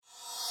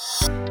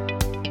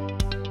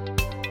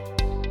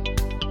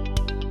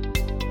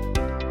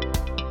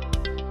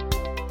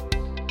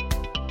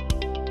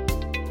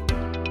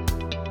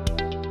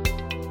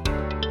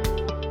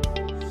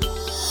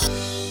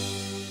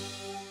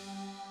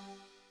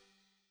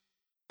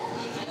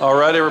All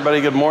right,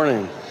 everybody, good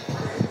morning.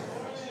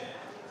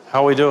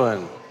 How are we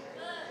doing?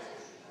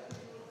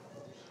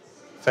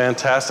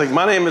 Fantastic.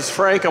 My name is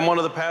Frank. I'm one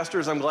of the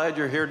pastors. I'm glad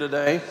you're here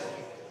today.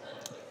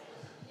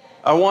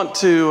 I want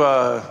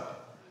to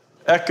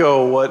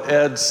echo what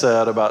Ed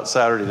said about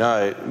Saturday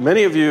night.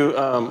 Many of you,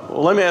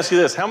 let me ask you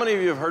this. How many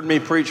of you have heard me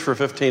preach for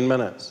 15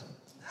 minutes?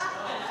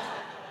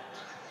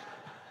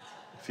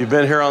 If you've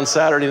been here on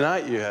Saturday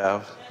night, you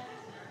have.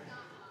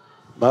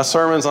 My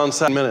sermon's on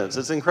 7 minutes.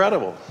 It's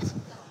incredible.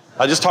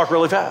 I just talk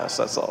really fast,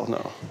 that's all.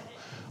 No.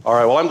 All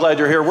right, well, I'm glad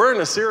you're here. We're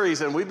in a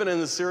series, and we've been in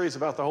this series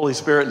about the Holy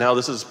Spirit now.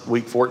 This is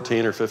week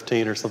 14 or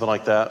 15 or something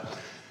like that.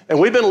 And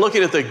we've been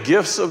looking at the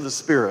gifts of the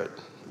Spirit,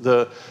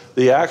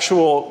 the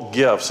actual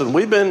gifts. And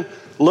we've been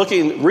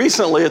looking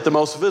recently at the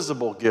most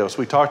visible gifts.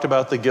 We talked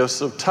about the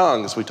gifts of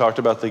tongues. We talked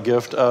about the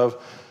gift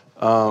of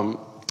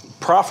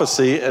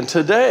prophecy. And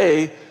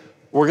today,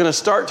 we're going to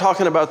start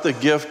talking about the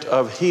gift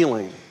of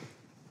healing.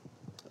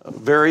 A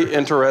very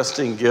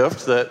interesting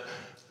gift that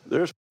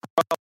there's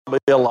probably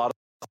a lot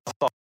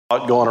of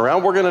thought going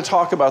around. We're going to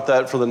talk about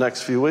that for the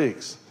next few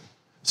weeks.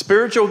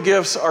 Spiritual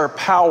gifts are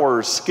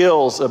powers,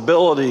 skills,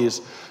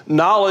 abilities,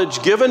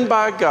 knowledge given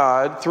by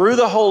God through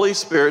the Holy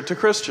Spirit to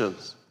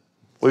Christians.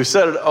 We've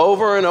said it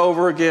over and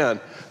over again.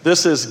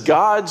 This is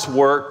God's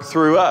work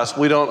through us.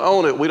 We don't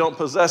own it. We don't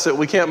possess it.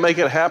 We can't make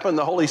it happen.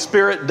 The Holy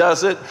Spirit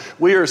does it.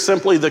 We are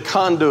simply the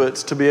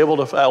conduits to be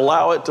able to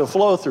allow it to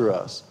flow through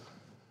us.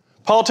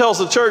 Paul tells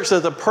the church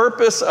that the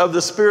purpose of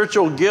the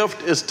spiritual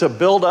gift is to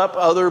build up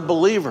other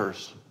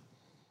believers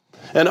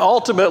and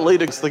ultimately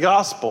to the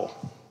gospel.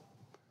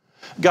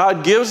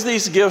 God gives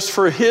these gifts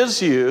for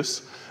his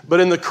use, but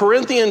in the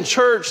Corinthian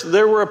church,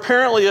 there were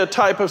apparently a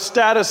type of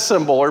status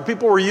symbol, or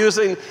people were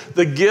using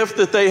the gift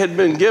that they had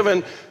been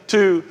given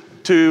to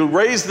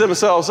raise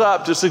themselves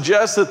up, to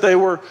suggest that they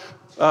were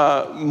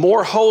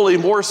more holy,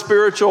 more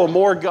spiritual,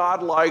 more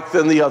godlike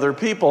than the other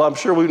people. I'm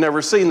sure we've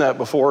never seen that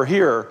before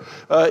here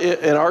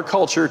in our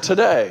culture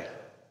today.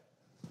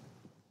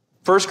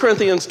 1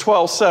 Corinthians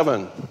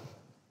 12:7.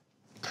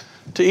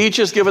 To each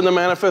is given the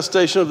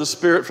manifestation of the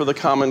Spirit for the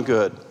common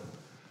good.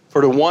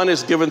 For to one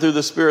is given through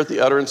the Spirit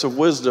the utterance of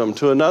wisdom,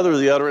 to another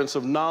the utterance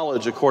of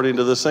knowledge according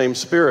to the same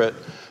Spirit,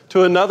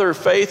 to another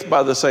faith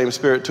by the same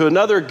Spirit, to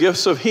another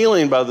gifts of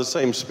healing by the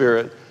same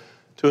Spirit,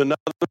 to another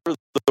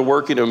the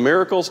working of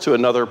miracles, to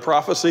another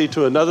prophecy,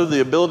 to another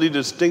the ability to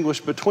distinguish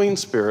between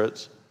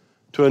spirits,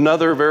 to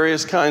another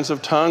various kinds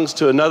of tongues,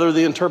 to another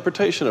the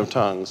interpretation of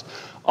tongues.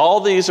 All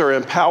these are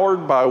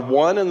empowered by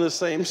one and the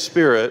same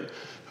Spirit,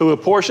 who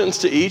apportions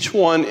to each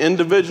one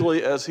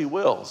individually as he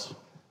wills.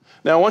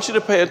 Now, I want you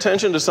to pay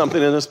attention to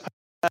something in this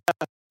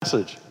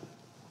passage.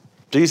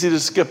 It's easy to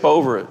skip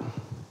over it.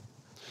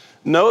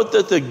 Note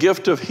that the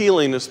gift of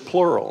healing is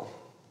plural.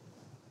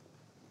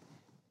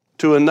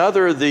 To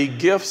another, the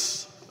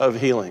gifts of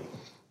healing.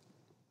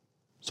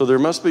 So there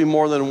must be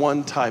more than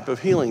one type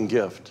of healing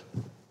gift.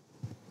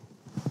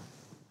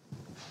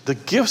 The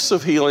gifts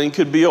of healing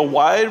could be a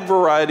wide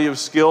variety of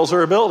skills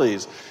or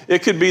abilities.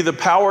 It could be the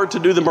power to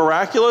do the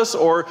miraculous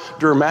or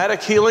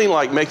dramatic healing,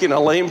 like making a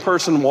lame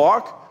person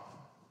walk.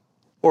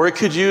 Or it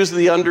could use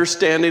the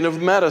understanding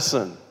of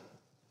medicine.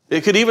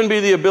 It could even be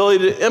the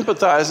ability to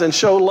empathize and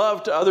show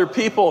love to other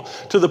people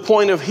to the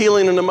point of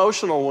healing an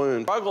emotional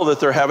wound, struggle that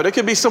they're having. It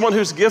could be someone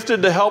who's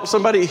gifted to help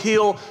somebody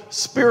heal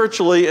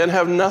spiritually and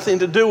have nothing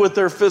to do with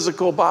their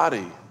physical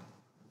body.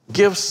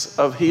 Gifts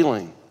of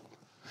healing.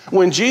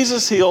 When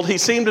Jesus healed, he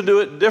seemed to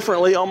do it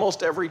differently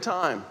almost every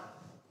time.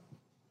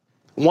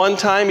 One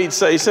time he'd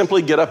say,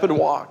 simply get up and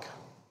walk.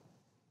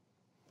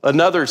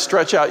 Another,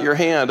 stretch out your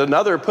hand.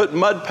 Another, put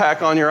mud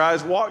pack on your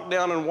eyes, walk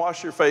down and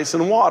wash your face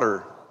in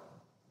water.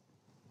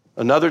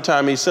 Another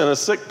time he sent a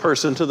sick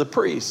person to the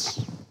priest.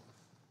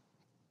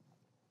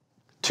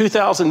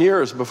 2,000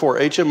 years before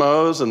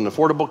HMOs and the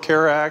Affordable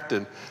Care Act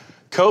and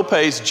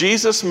co-pays,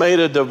 Jesus made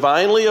a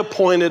divinely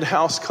appointed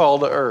house call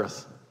to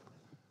earth,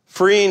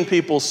 freeing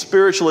people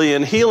spiritually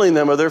and healing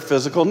them of their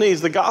physical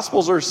needs. The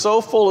Gospels are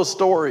so full of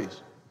stories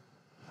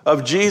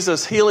of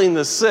Jesus healing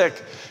the sick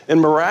in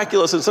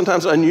miraculous and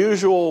sometimes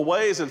unusual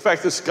ways. In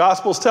fact, the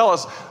Gospels tell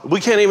us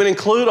we can't even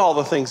include all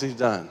the things he's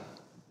done.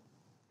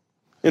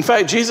 In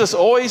fact, Jesus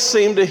always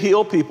seemed to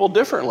heal people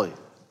differently.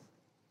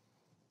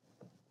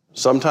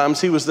 Sometimes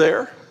he was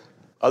there,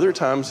 other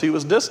times he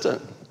was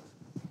distant.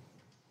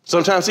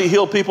 Sometimes he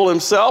healed people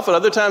himself, and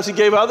other times he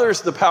gave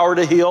others the power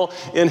to heal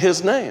in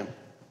his name.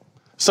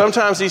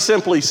 Sometimes he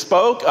simply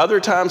spoke,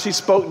 other times he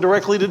spoke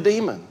directly to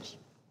demons.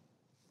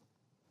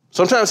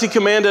 Sometimes he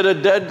commanded a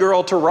dead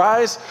girl to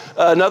rise,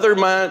 another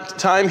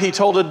time he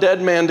told a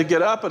dead man to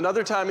get up,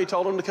 another time he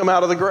told him to come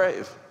out of the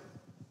grave.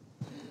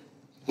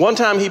 One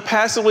time he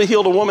passively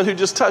healed a woman who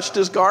just touched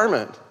his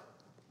garment.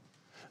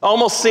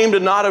 Almost seemed to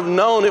not have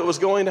known it was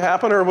going to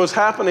happen or was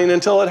happening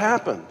until it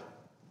happened.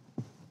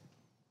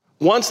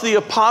 Once the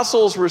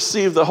apostles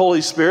received the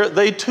Holy Spirit,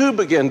 they too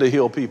began to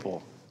heal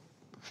people.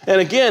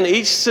 And again,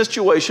 each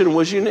situation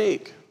was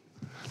unique.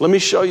 Let me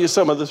show you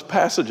some of the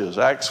passages.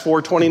 Acts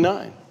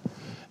 4:29.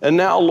 And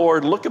now,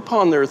 Lord, look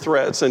upon their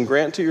threats and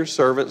grant to your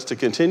servants to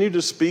continue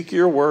to speak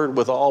your word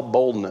with all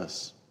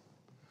boldness,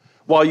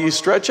 while you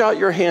stretch out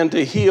your hand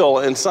to heal,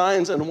 and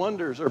signs and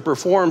wonders are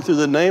performed through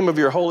the name of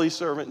your holy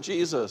servant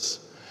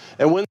Jesus.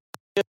 And when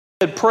they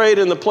had prayed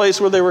in the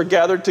place where they were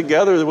gathered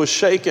together, it was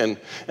shaken,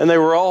 and they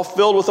were all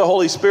filled with the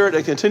Holy Spirit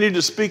and continued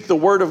to speak the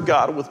word of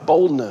God with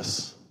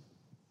boldness.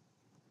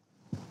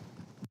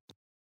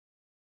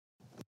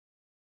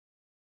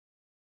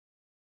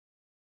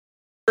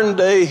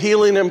 Modern-day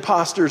healing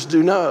imposters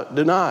do not.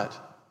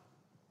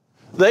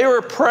 They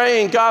were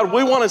praying, God,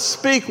 we want to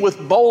speak with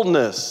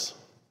boldness.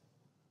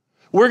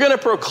 We're going to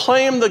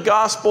proclaim the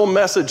gospel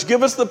message.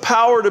 Give us the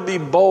power to be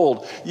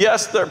bold.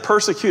 Yes, they're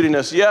persecuting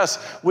us. Yes,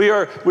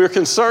 we're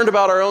concerned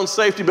about our own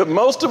safety, but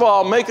most of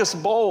all, make us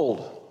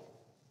bold.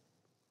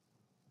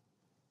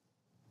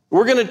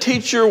 We're going to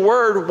teach your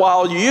word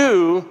while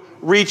you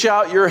reach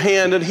out your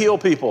hand and heal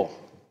people.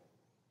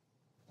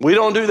 We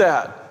don't do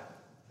that.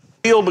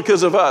 Healed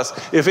because of us.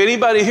 If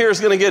anybody here is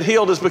going to get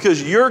healed, it's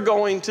because you're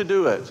going to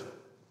do it.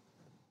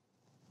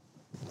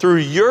 Through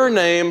your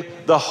name,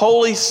 the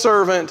holy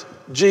servant,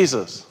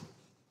 Jesus.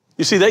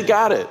 You see, they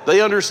got it.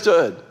 They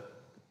understood.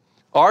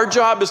 Our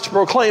job is to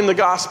proclaim the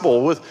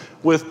gospel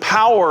with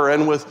power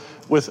and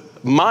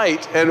with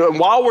might. And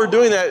while we're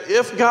doing that,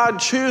 if God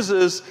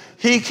chooses,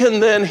 he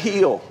can then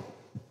heal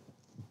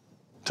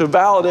to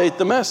validate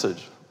the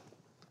message.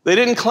 They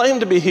didn't claim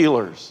to be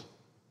healers.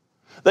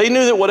 They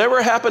knew that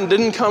whatever happened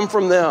didn't come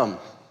from them.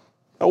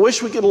 I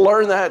wish we could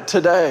learn that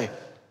today.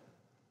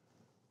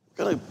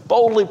 We're going to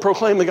boldly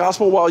proclaim the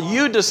gospel while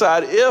you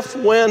decide if,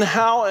 when,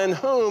 how, and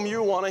whom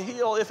you want to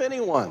heal, if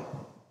anyone.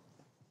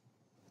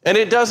 And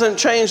it doesn't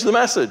change the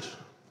message.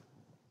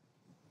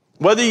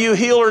 Whether you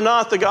heal or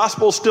not, the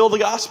gospel is still the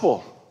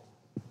gospel.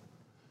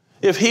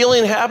 If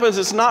healing happens,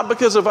 it's not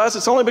because of us.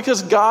 It's only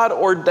because God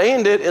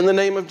ordained it in the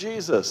name of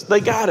Jesus. They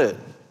got it.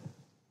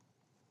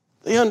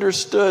 They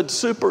understood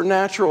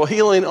supernatural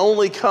healing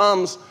only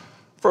comes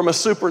from a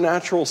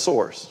supernatural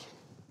source.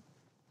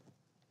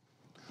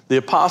 The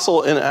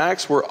apostle in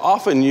Acts were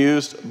often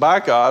used by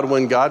God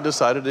when God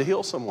decided to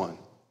heal someone.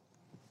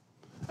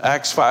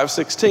 Acts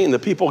 5:16, the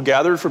people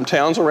gathered from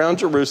towns around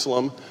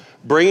Jerusalem,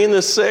 bringing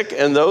the sick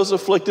and those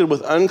afflicted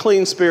with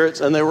unclean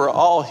spirits, and they were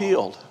all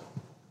healed.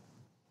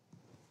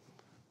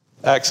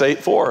 Acts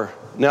 8:4,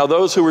 now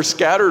those who were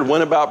scattered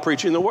went about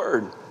preaching the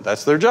word.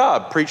 That's their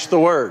job, preach the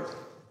word.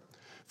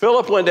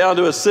 Philip went down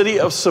to a city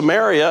of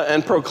Samaria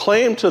and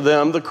proclaimed to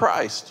them the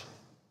Christ.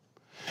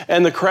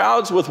 And the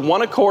crowds with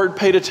one accord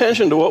paid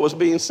attention to what was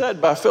being said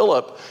by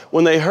Philip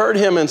when they heard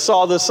him and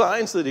saw the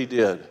signs that he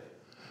did.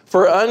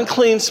 For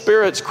unclean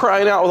spirits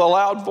crying out with a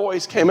loud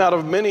voice came out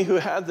of many who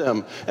had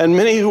them, and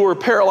many who were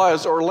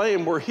paralyzed or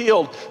lame were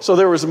healed, so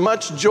there was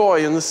much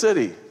joy in the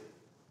city.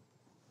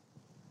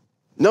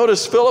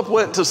 Notice Philip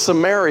went to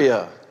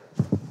Samaria.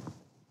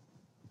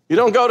 You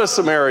don't go to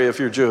Samaria if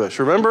you're Jewish,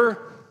 remember?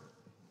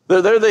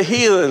 They're the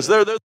heathens.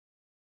 They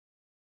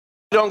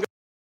don't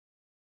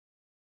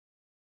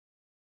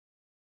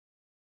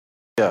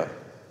go.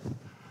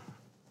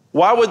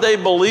 Why would they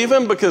believe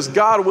him? Because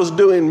God was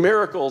doing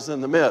miracles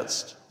in the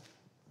midst.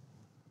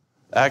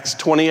 Acts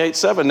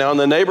 28:7. Now in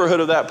the neighborhood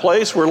of that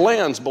place were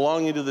lands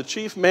belonging to the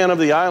chief man of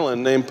the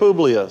island named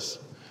Publius,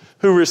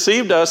 who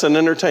received us and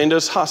entertained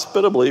us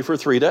hospitably for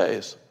 3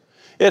 days.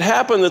 It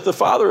happened that the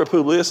father of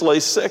Publius lay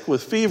sick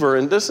with fever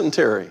and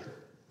dysentery.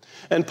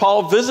 And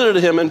Paul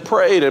visited him and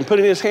prayed, and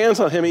putting his hands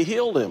on him, he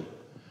healed him.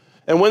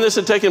 And when this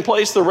had taken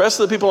place, the rest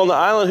of the people on the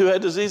island who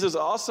had diseases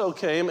also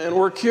came and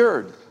were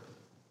cured.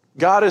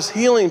 God is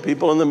healing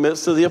people in the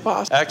midst of the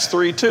apostles. Acts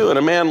 3:2, and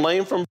a man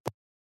lame from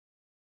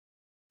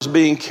was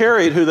being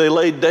carried, who they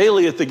laid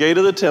daily at the gate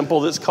of the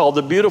temple that's called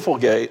the Beautiful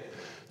Gate,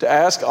 to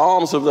ask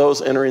alms of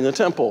those entering the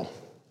temple.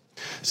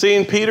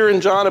 Seeing Peter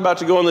and John about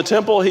to go in the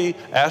temple, he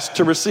asked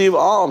to receive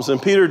alms.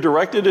 And Peter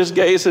directed his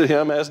gaze at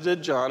him, as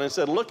did John, and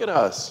said, look at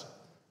us.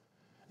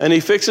 And he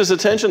fixed his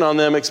attention on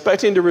them,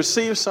 expecting to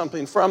receive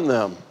something from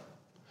them.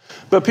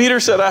 But Peter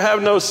said, I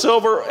have no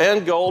silver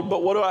and gold,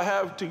 but what do I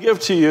have to give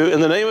to you? In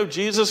the name of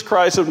Jesus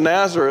Christ of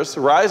Nazareth,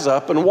 rise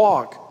up and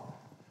walk.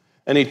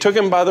 And he took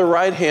him by the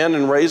right hand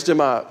and raised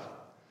him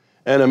up.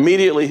 And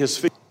immediately his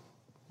feet,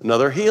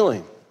 another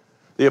healing.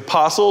 The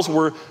apostles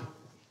were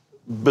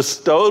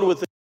bestowed with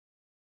the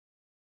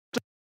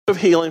gift of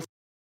healing.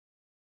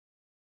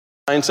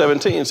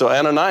 9:17. So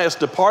Ananias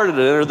departed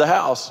and entered the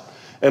house.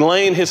 And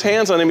laying his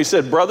hands on him, he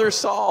said, Brother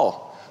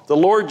Saul, the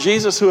Lord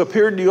Jesus who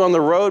appeared to you on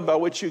the road by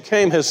which you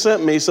came has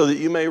sent me so that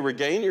you may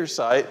regain your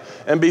sight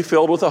and be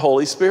filled with the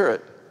Holy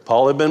Spirit.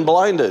 Paul had been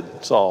blinded,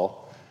 Saul.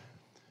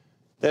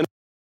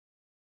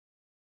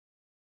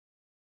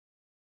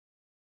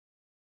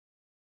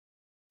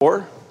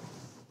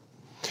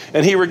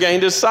 And he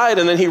regained his sight,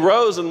 and then he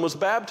rose and was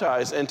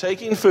baptized. And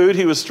taking food,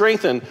 he was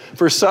strengthened.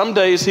 For some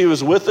days he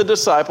was with the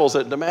disciples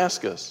at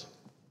Damascus.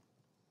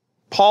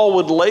 Paul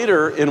would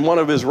later, in one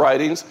of his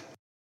writings,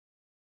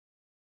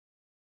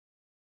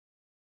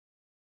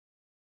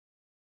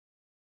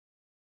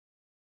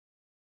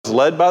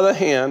 led by the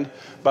hand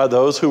by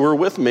those who were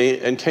with me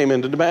and came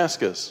into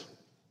Damascus.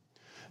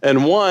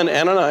 And one,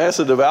 Ananias,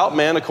 a devout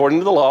man according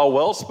to the law,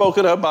 well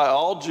spoken of by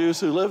all Jews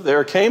who lived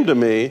there, came to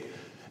me,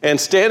 and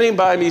standing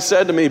by me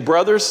said to me,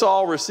 Brother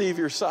Saul, receive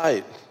your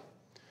sight.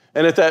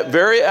 And at that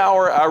very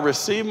hour I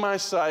received my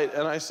sight,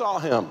 and I saw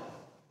him.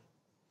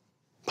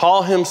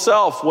 Paul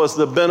himself was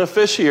the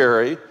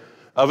beneficiary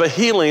of a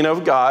healing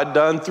of God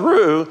done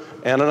through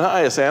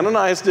Ananias.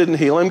 Ananias didn't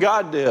heal him,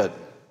 God did.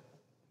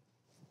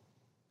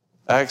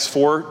 Acts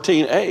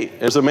 14:8.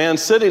 There's a man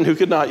sitting who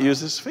could not use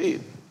his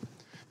feet.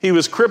 He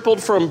was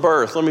crippled from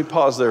birth. Let me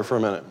pause there for a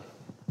minute.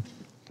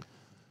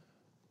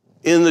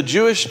 In the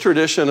Jewish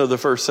tradition of the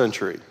first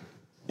century,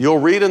 you'll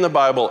read in the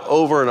Bible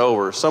over and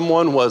over,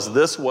 someone was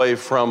this way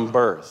from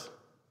birth.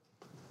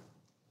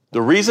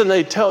 The reason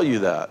they tell you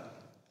that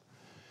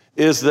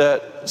is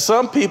that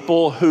some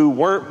people who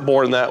weren't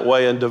born that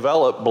way and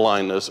developed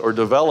blindness or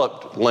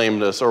developed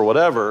lameness or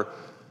whatever,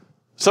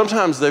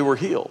 sometimes they were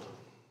healed.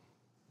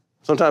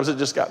 Sometimes it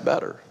just got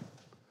better.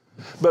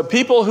 But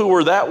people who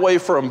were that way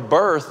from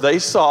birth, they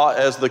saw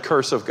as the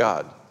curse of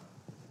God.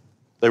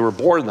 They were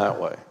born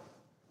that way.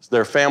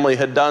 Their family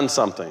had done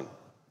something.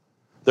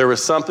 There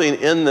was something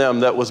in them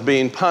that was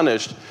being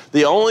punished.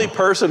 The only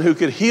person who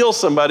could heal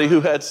somebody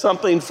who had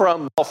something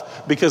from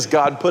birth because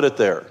God put it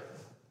there.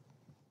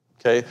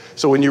 Okay?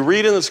 So when you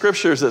read in the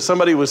scriptures that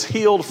somebody was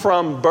healed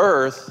from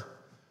birth,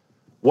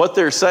 what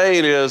they're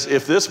saying is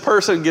if this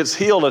person gets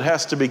healed, it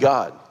has to be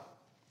God.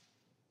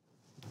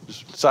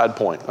 Just side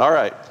point. All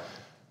right.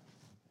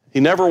 He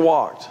never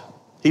walked.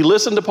 He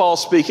listened to Paul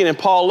speaking, and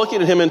Paul,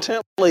 looking at him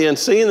intently and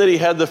seeing that he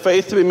had the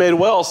faith to be made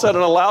well, said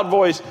in a loud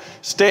voice,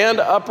 stand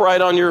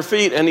upright on your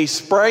feet. And he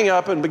sprang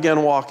up and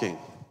began walking.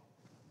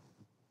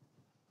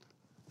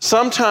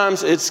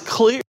 Sometimes it's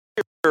clear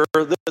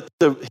that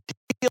the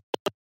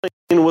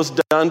healing was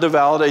done to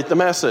validate the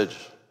message.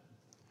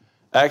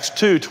 Acts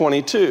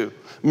 2:22.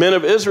 Men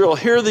of Israel,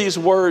 hear these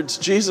words,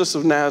 Jesus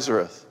of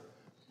Nazareth,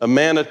 a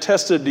man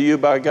attested to you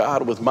by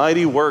God with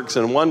mighty works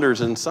and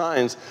wonders and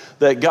signs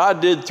that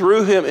God did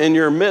through him in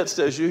your midst,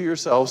 as you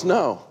yourselves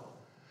know.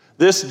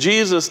 This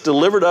Jesus,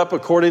 delivered up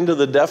according to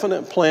the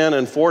definite plan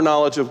and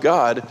foreknowledge of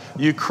God,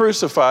 you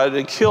crucified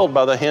and killed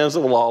by the hands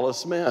of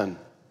lawless men.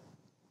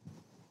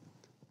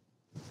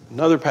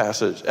 Another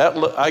passage. At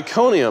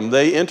Iconium,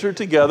 they entered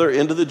together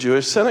into the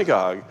Jewish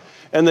synagogue,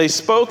 and they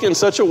spoke in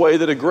such a way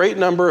that a great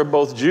number of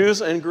both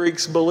Jews and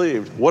Greeks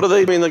believed. What do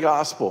they mean, the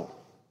gospel?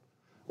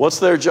 What's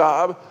their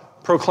job?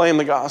 Proclaim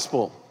the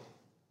gospel.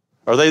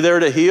 Are they there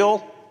to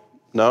heal?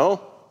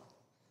 No.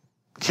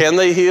 Can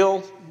they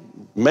heal?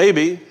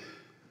 Maybe.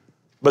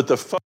 But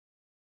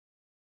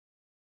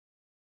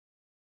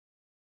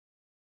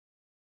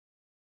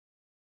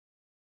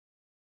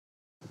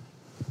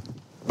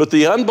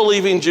the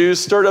unbelieving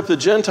Jews stirred up the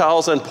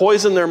Gentiles and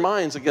poisoned their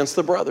minds against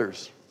the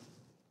brothers.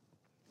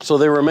 So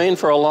they remained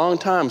for a long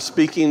time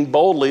speaking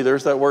boldly,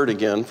 there's that word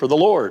again, for the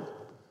Lord,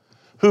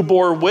 who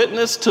bore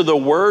witness to the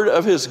word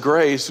of his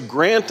grace,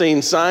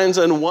 granting signs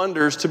and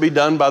wonders to be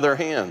done by their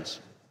hands.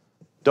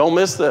 Don't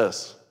miss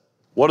this.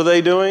 What are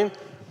they doing?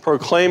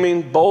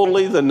 Proclaiming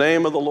boldly the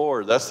name of the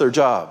Lord. That's their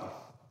job.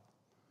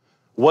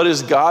 What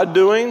is God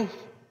doing?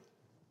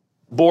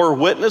 Bore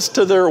witness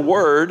to their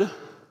word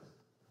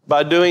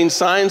by doing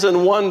signs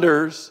and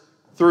wonders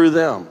through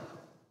them.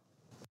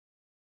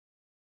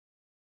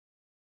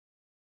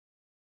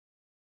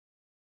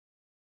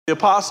 The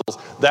apostles.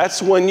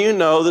 That's when you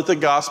know that the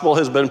gospel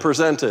has been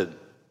presented.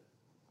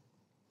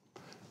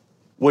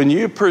 When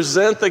you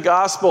present the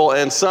gospel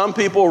and some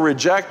people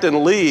reject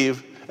and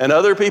leave and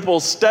other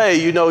people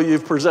stay, you know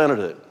you've presented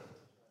it.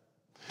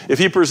 If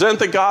you present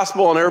the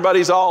gospel and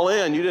everybody's all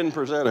in, you didn't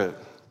present it.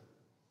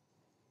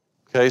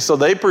 Okay, so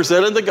they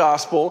presented the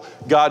gospel.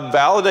 God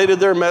validated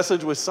their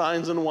message with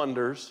signs and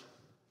wonders.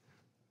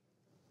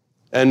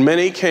 And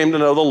many came to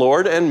know the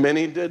Lord and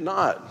many did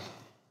not.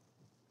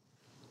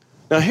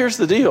 Now, here's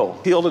the deal.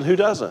 Healed and who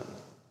doesn't?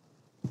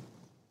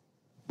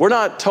 We're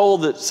not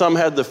told that some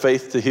had the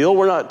faith to heal.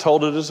 We're not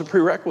told it is a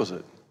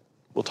prerequisite.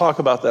 We'll talk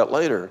about that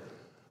later.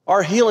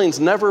 Our healing's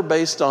never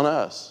based on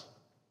us.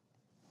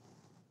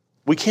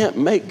 We can't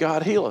make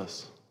God heal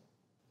us.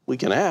 We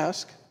can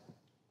ask.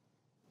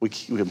 We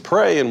can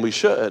pray, and we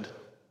should.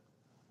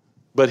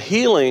 But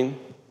healing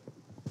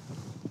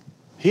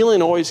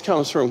always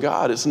comes from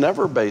God. It's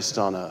never based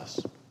on us.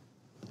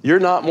 You're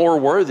not more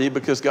worthy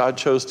because God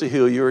chose to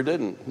heal you or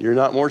didn't. You're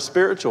not more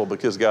spiritual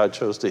because God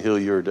chose to heal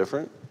you or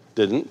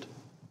didn't.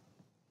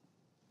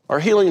 Our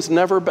healing's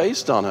never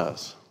based on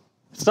us.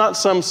 It's not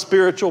some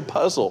spiritual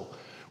puzzle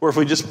where if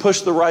we just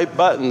push the right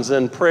buttons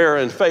in prayer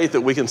and faith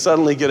that we can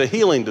suddenly get a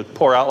healing to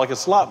pour out like a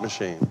slot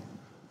machine.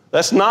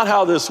 That's not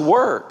how this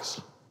works.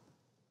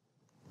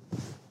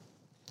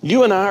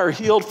 You and I are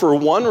healed for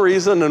one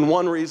reason and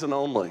one reason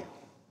only.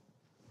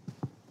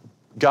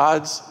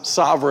 God's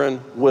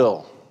sovereign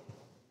will.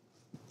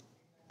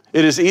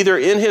 It is either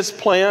in his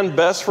plan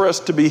best for us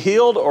to be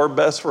healed or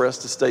best for us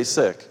to stay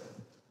sick.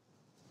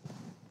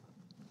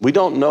 We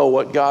don't know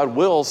what God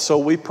wills, so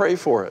we pray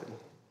for it.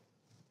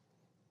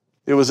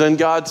 It was in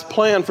God's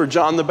plan for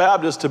John the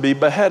Baptist to be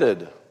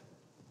beheaded.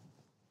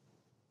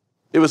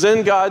 It was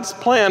in God's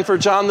plan for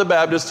John the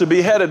Baptist to be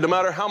beheaded no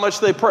matter how much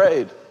they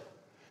prayed.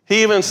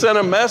 He even sent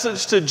a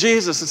message to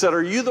Jesus and said,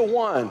 "Are you the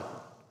one?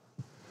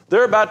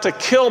 They're about to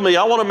kill me.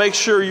 I want to make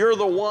sure you're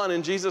the one."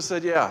 And Jesus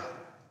said, "Yeah,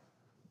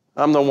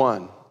 I'm the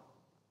one.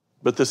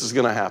 But this is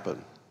going to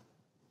happen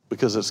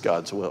because it's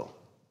God's will."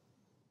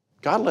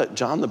 God let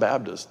John the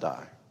Baptist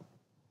die.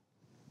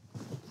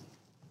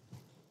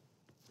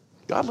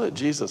 God let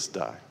Jesus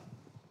die.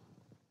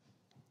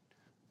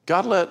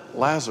 God let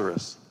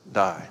Lazarus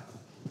die.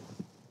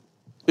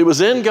 It was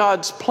in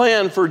God's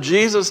plan for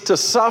Jesus to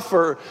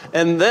suffer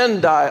and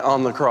then die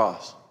on the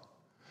cross.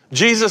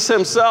 Jesus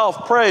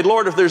himself prayed,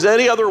 "Lord, if there's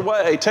any other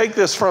way, take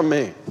this from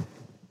me."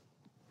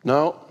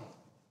 No,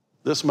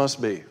 this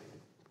must be.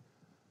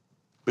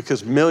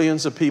 Because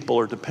millions of people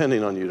are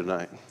depending on you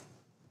tonight.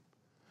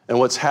 And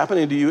what's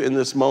happening to you in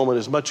this moment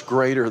is much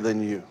greater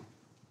than you.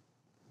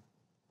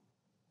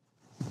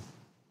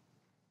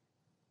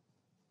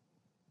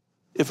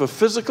 If a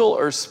physical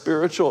or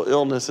spiritual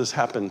illness has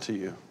happened to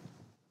you,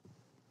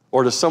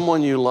 or to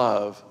someone you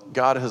love,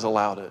 God has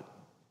allowed it.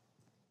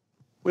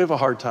 We have a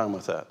hard time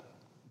with that.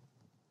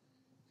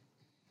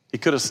 He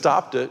could have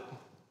stopped it,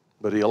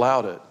 but he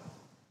allowed it.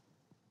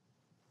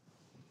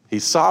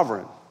 He's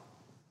sovereign.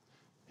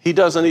 He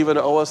doesn't even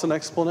owe us an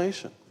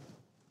explanation.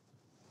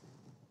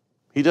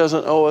 He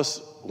doesn't owe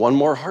us one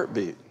more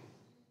heartbeat.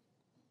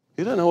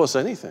 He doesn't owe us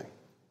anything.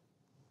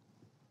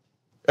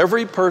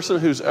 Every person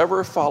who's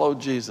ever followed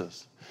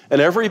Jesus, and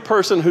every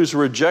person who's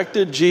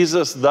rejected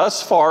Jesus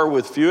thus far,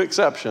 with few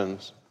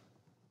exceptions,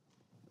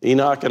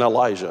 Enoch and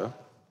Elijah,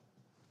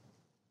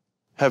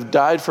 have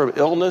died from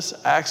illness,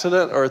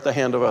 accident, or at the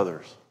hand of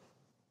others.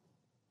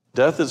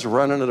 Death is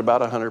running at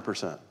about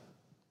 100%.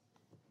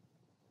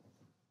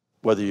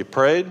 Whether you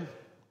prayed,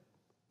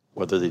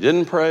 whether you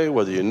didn't pray,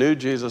 whether you knew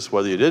Jesus,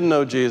 whether you didn't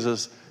know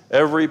Jesus,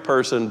 every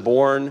person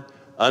born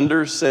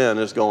under sin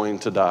is going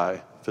to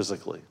die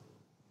physically.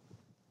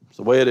 It's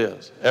the way it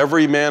is.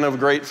 Every man of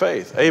great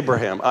faith,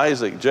 Abraham,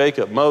 Isaac,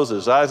 Jacob,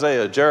 Moses,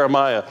 Isaiah,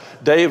 Jeremiah,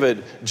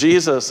 David,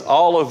 Jesus,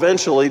 all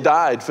eventually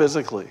died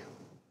physically.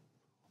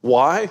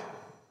 Why?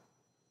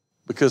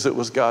 Because it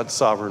was God's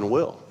sovereign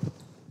will.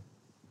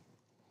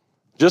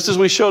 Just as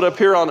we showed up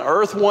here on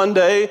earth one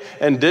day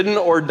and didn't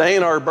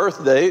ordain our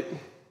birth date,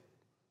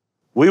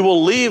 we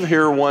will leave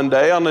here one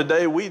day on the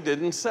day we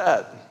didn't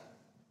set.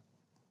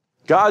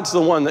 God's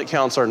the one that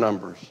counts our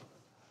numbers.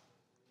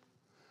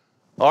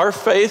 Our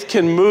faith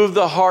can move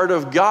the heart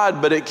of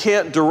God, but it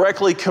can't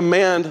directly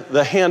command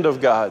the hand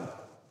of God.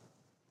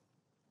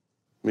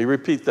 Let me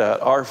repeat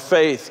that. Our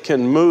faith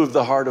can move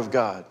the heart of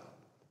God,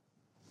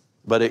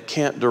 but it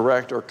can't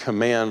direct or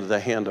command the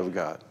hand of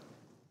God.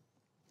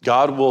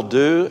 God will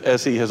do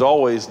as he has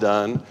always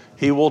done.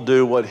 He will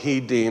do what he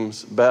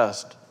deems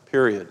best,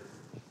 period.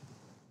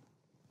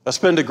 I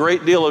spend a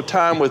great deal of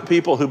time with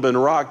people who've been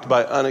rocked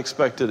by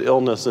unexpected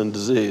illness and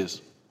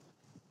disease.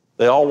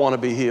 They all want to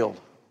be healed.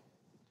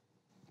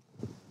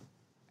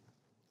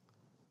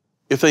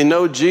 If they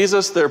know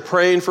Jesus, they're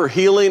praying for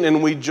healing,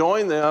 and we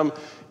join them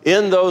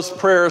in those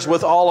prayers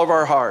with all of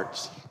our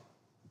hearts.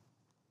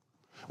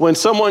 When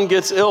someone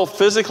gets ill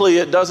physically,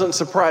 it doesn't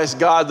surprise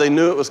God. They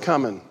knew it was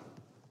coming.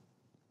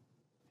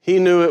 He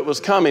knew it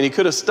was coming. He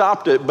could have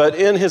stopped it, but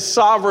in his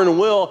sovereign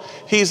will,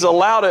 he's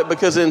allowed it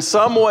because in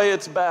some way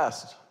it's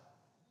best.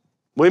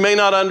 We may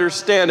not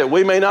understand it.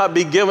 We may not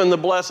be given the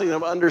blessing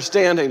of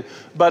understanding,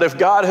 but if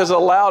God has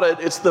allowed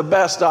it, it's the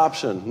best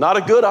option. Not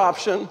a good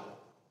option,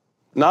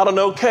 not an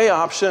okay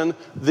option,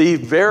 the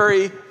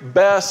very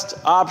best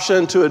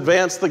option to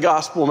advance the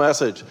gospel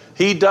message.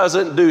 He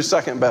doesn't do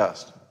second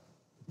best.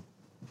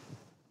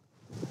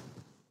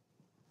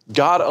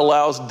 God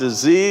allows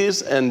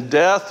disease and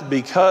death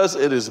because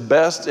it is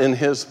best in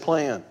his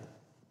plan.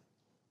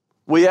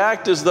 We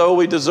act as though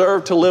we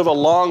deserve to live a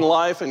long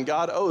life and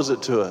God owes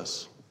it to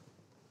us,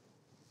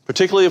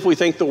 particularly if we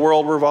think the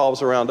world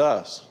revolves around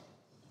us.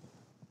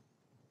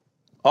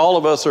 All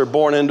of us are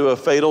born into a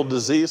fatal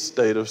disease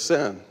state of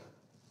sin.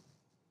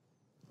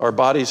 Our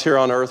bodies here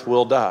on earth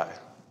will die,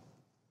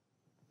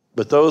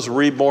 but those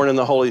reborn in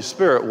the Holy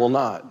Spirit will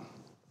not.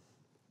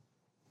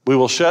 We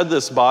will shed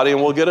this body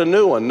and we'll get a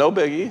new one. No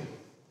biggie.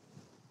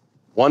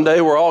 One day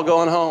we're all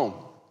going home.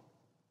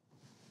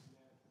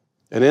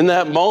 And in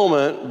that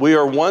moment, we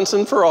are once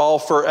and for all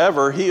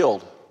forever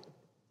healed.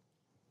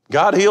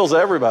 God heals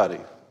everybody.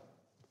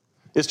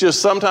 It's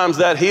just sometimes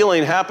that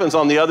healing happens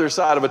on the other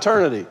side of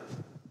eternity.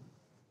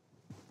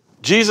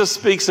 Jesus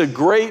speaks a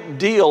great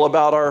deal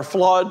about our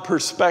flawed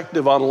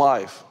perspective on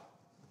life.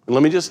 And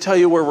let me just tell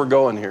you where we're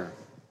going here.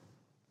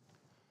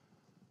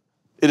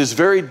 It is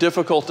very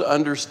difficult to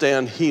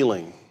understand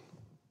healing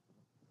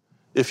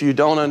if you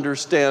don't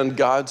understand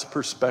God's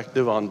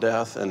perspective on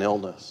death and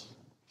illness.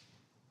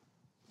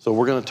 So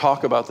we're going to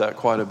talk about that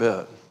quite a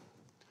bit.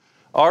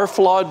 Our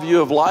flawed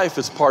view of life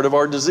is part of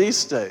our disease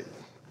state.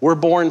 We're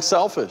born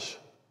selfish.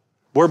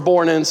 We're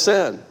born in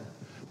sin.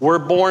 We're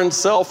born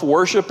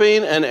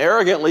self-worshiping and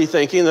arrogantly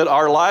thinking that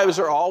our lives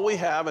are all we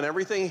have and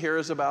everything here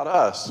is about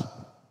us.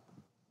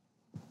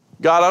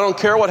 God, I don't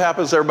care what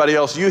happens to everybody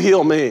else. You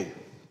heal me.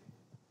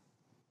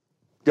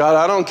 God,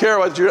 I don't care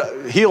what you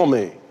heal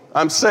me.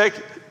 I'm sick.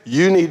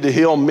 You need to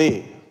heal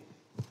me.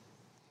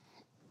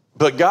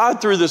 But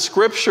God, through the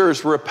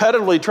scriptures,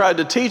 repetitively tried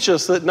to teach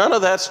us that none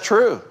of that's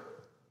true.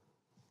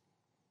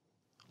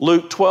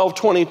 Luke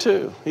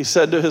 12:22, he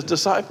said to his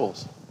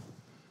disciples,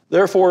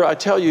 "Therefore, I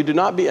tell you, do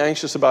not be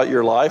anxious about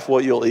your life,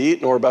 what you'll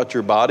eat, nor about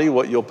your body,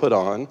 what you'll put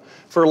on.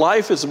 For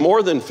life is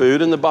more than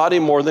food, and the body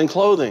more than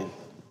clothing.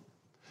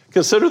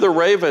 Consider the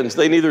ravens,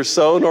 they neither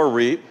sow nor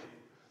reap.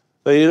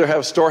 They neither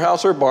have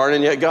storehouse or barn,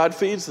 and yet God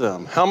feeds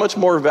them. How much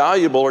more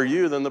valuable are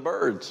you than the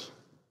birds?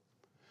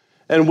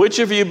 And which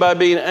of you, by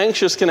being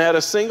anxious, can add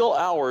a single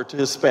hour to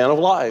his span of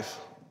life?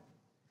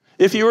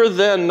 If you are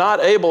then not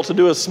able to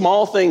do a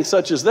small thing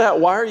such as that,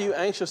 why are you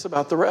anxious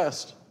about the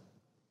rest?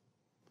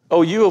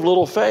 Oh, you of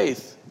little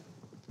faith.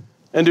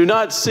 And do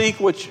not seek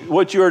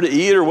what you are to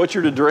eat or what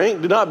you're to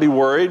drink. Do not be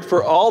worried,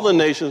 for all the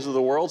nations of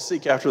the world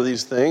seek after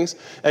these things,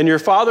 and your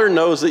Father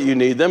knows that you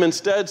need them.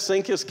 Instead,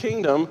 seek his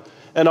kingdom,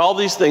 and all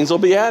these things will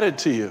be added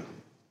to you."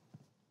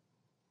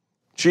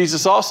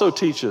 Jesus also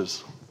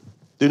teaches,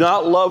 "Do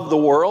not love the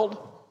world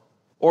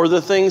or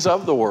the things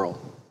of the world.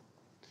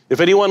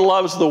 If anyone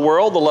loves the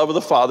world, the love of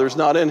the Father is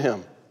not in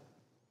him.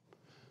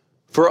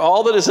 For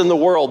all that is in the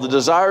world, the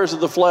desires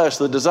of the flesh,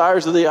 the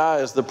desires of the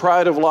eyes, the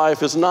pride of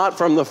life, is not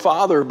from the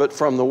Father, but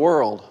from the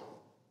world.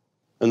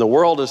 And the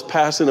world is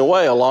passing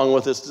away along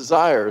with its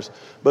desires.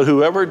 But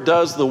whoever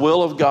does the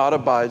will of God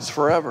abides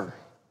forever."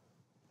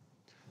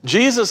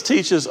 Jesus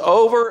teaches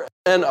over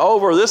and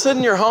over, this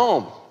isn't your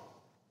home.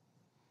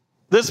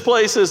 This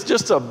place is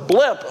just a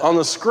blip on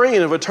the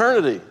screen of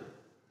eternity.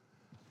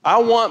 I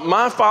want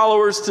my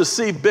followers to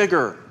see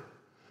bigger,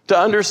 to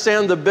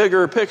understand the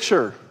bigger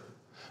picture.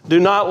 Do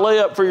not lay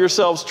up for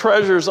yourselves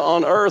treasures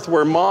on earth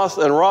where moth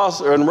and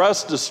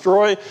rust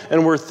destroy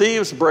and where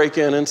thieves break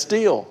in and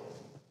steal.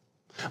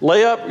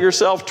 Lay up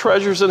yourself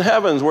treasures in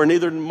heavens where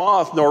neither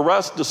moth nor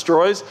rust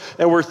destroys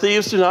and where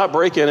thieves do not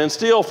break in and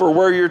steal. For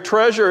where your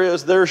treasure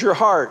is, there's your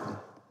heart.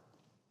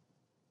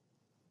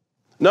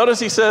 Notice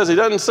he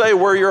doesn't say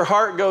where your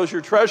heart goes,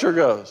 your treasure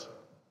goes.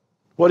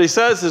 What he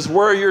says is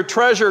where your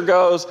treasure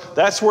goes,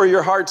 that's where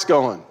your heart's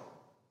going.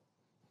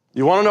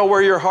 You want to know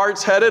where your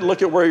heart's headed?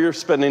 Look at where you're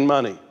spending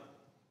money.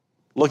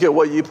 Look at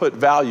what you put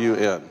value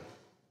in.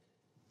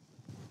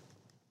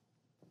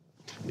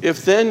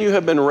 If then you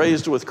have been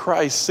raised with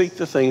Christ, seek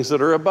the things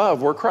that are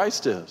above, where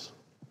Christ is,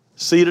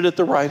 seated at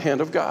the right hand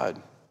of God.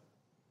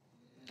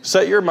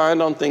 Set your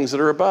mind on things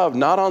that are above,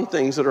 not on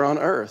things that are on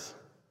earth.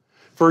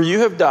 For you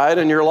have died,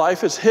 and your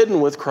life is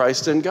hidden with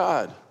Christ in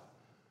God.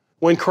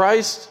 When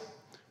Christ,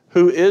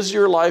 who is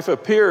your life,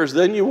 appears,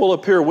 then you will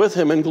appear with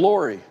him in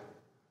glory.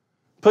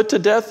 Put to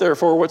death,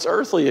 therefore, what's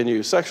earthly in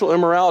you: sexual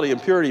immorality,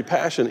 impurity,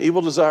 passion,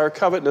 evil desire,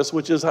 covetousness,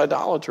 which is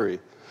idolatry.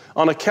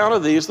 On account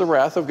of these, the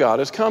wrath of God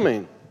is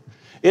coming.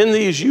 In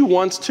these you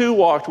once too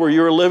walked where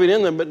you were living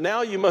in them, but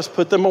now you must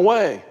put them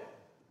away.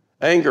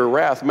 Anger,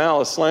 wrath,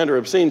 malice, slander,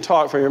 obscene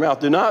talk from your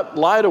mouth. Do not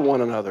lie to one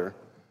another,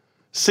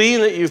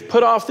 seeing that you've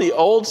put off the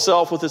old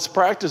self with its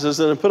practices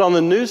and have put on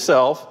the new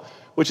self,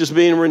 which is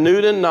being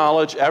renewed in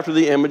knowledge after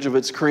the image of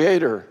its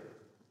creator.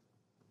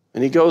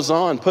 And he goes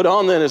on, put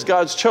on then as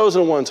God's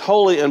chosen ones,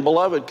 holy and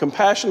beloved,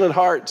 compassionate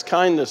hearts,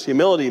 kindness,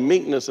 humility,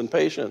 meekness, and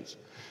patience,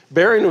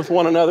 bearing with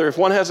one another. If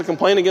one has a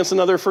complaint against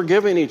another,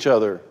 forgiving each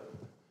other.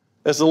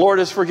 As the Lord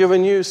has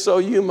forgiven you, so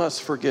you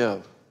must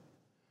forgive.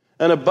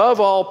 And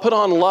above all, put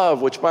on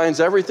love, which binds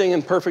everything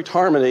in perfect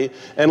harmony,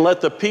 and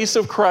let the peace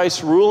of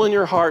Christ rule in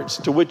your hearts,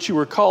 to which you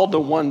were called to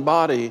one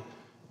body,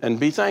 and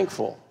be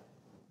thankful.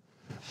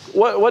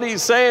 What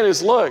he's saying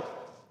is, look,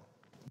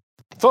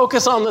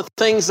 focus on the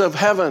things of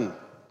heaven.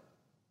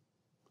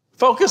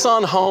 Focus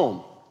on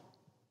home.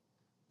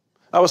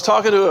 I was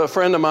talking to a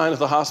friend of mine at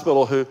the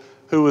hospital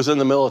who was in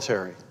the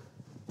military,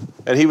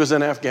 and he was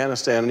in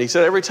Afghanistan, and he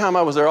said, every time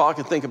I was there, all I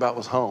could think about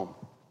was home.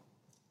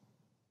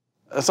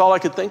 That's all I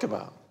could think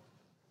about.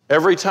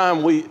 Every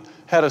time we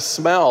had a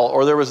smell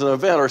or there was an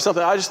event or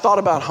something, I just thought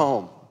about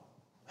home,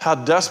 how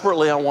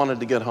desperately I wanted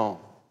to get home.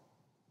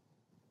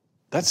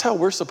 That's how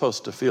we're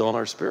supposed to feel in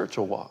our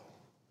spiritual walk.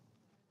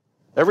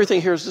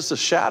 Everything here is just a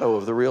shadow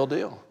of the real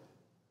deal.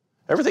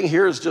 Everything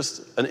here is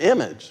just an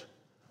image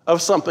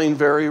of something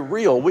very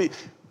real.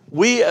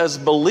 We as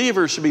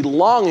believers should be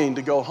longing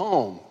to go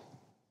home.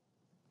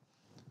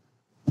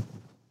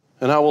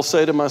 And I will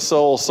say to my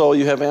soul, soul,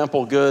 you have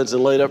ample goods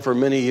and laid up for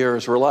many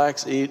years.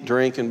 Relax, eat,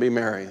 drink, and be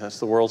merry. That's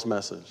the world's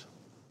message.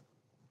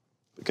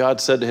 But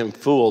God said to him,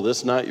 fool,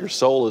 this night your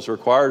soul is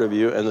required of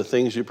you, and the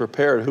things you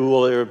prepared, who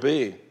will they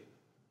be?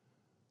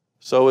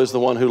 So is the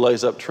one who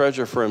lays up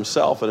treasure for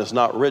himself and is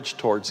not rich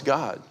towards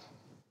God.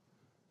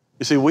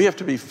 You see, we have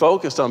to be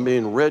focused on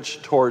being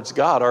rich towards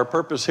God. Our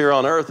purpose here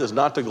on earth is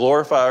not to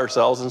glorify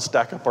ourselves and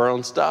stack up our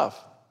own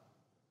stuff.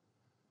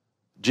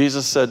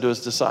 Jesus said to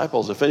his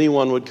disciples, if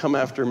anyone would come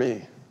after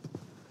me,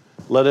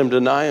 let him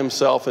deny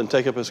himself and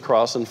take up his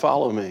cross and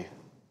follow me.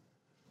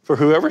 For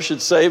whoever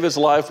should save his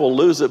life will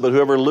lose it, but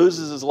whoever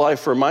loses his life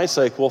for my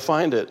sake will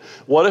find it.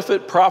 What if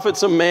it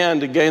profits a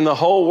man to gain the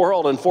whole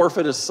world and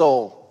forfeit his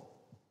soul?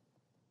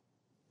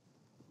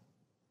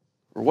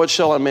 Or what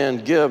shall a man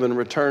give in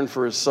return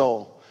for his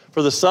soul?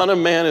 For the Son of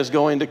Man is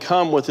going to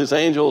come with his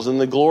angels in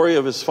the glory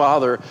of his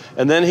Father,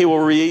 and then he will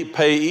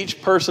repay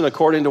each person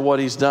according to what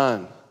he's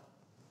done.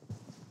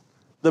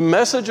 The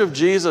message of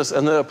Jesus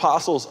and the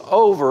apostles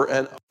over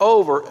and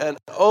over and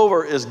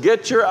over is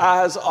get your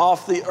eyes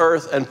off the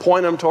earth and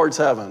point them towards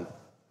heaven.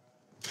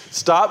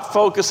 Stop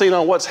focusing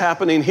on what's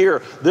happening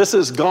here. This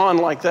is gone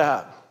like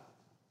that.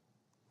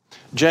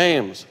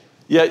 James,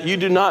 yet you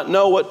do not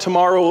know what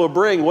tomorrow will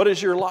bring. What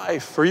is your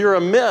life? For you're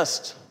a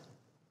mist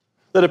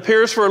that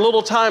appears for a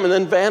little time and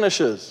then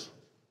vanishes.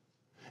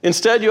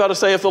 Instead, you ought to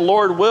say, if the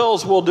Lord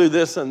wills, we'll do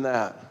this and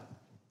that.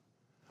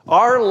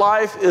 Our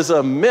life is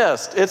a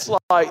mist. It's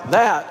like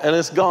that, and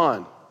it's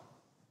gone.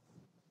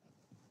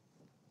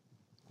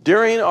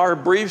 During our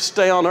brief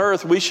stay on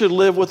earth, we should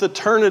live with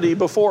eternity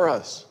before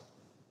us.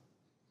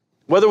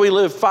 Whether we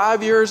live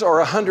 5 years or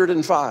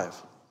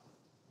 105,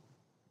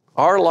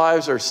 our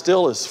lives are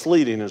still as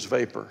fleeting as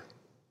vapor.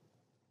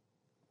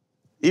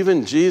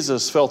 Even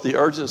Jesus felt the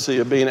urgency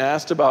of being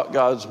asked about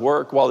God's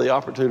work while the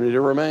opportunity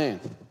to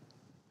remain.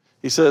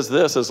 He says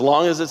this, as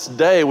long as it's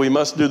day, we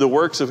must do the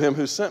works of him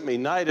who sent me.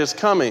 Night is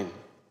coming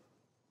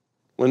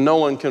when no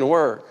one can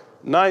work.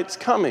 Night's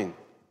coming.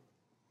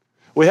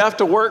 We have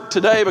to work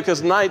today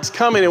because night's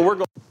coming and we're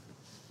going.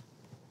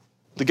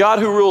 The God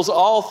who rules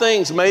all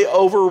things may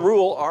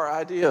overrule our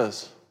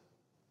ideas.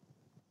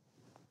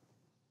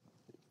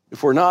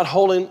 If we're not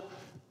holding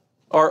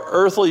our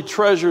earthly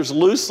treasures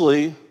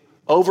loosely,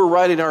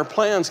 overriding our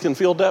plans can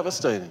feel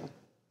devastating.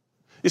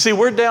 You see,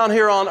 we're down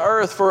here on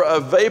earth for a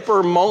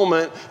vapor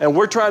moment, and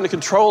we're trying to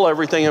control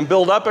everything and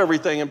build up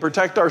everything and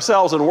protect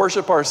ourselves and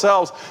worship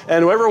ourselves.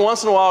 And every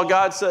once in a while,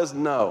 God says,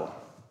 no,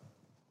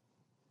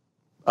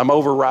 I'm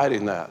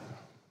overriding that.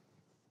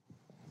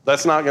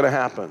 That's not going to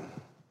happen.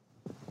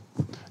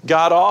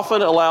 God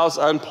often allows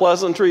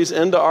unpleasantries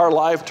into our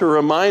life to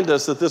remind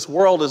us that this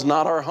world is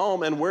not our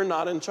home and we're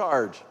not in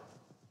charge.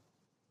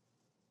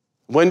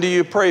 When do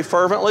you pray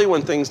fervently?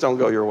 When things don't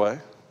go your way.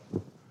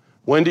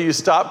 When do you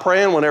stop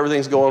praying? When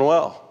everything's going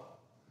well.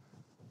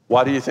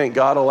 Why do you think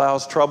God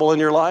allows trouble in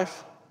your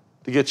life?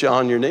 To get you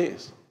on your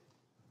knees,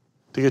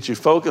 to get you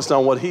focused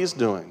on what he's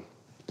doing.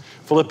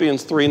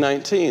 Philippians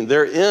 3:19,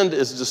 their end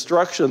is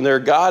destruction, their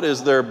God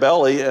is their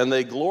belly, and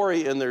they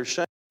glory in their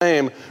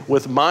shame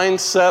with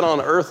minds set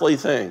on earthly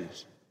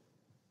things.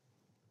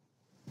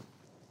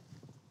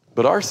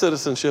 But our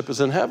citizenship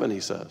is in heaven,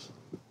 he says.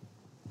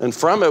 And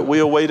from it we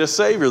await a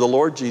Savior, the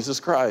Lord Jesus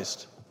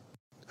Christ,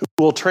 who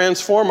will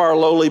transform our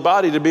lowly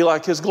body to be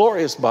like his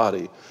glorious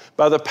body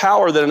by the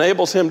power that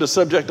enables him to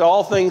subject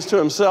all things to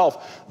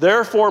himself.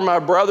 Therefore, my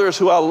brothers,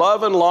 who I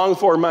love and long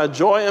for, my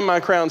joy and my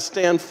crown,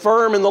 stand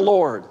firm in the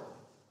Lord.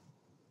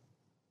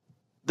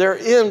 Their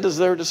end is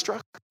their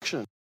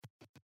destruction.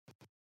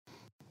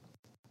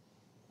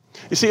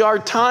 You see, our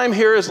time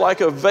here is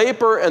like a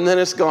vapor and then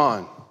it's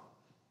gone.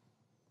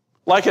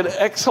 Like an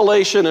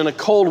exhalation in a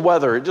cold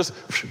weather.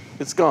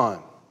 It's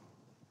gone.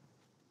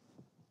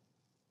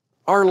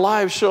 Our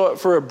lives show up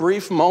for a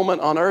brief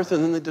moment on earth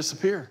and then they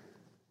disappear.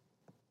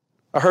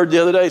 I heard the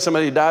other day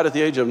somebody died at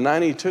the age of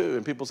 92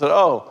 and people said,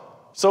 oh,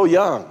 so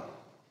young.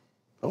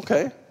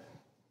 Okay.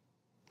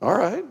 All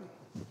right.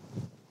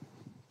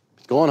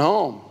 Going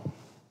home.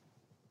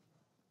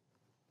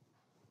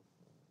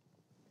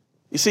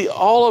 You see,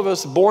 all of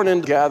us born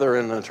in gather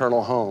in an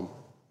eternal home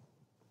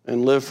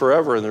and live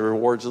forever in the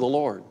rewards of the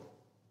Lord.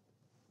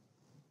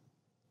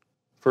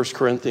 1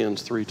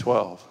 Corinthians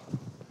 3:12.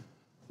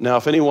 Now,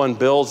 if anyone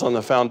builds on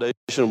the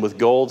foundation with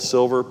gold,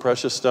 silver,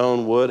 precious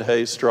stone, wood,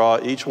 hay, straw,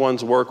 each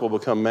one's work will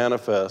become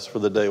manifest, for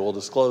the day will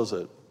disclose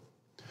it.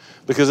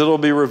 Because it will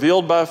be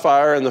revealed by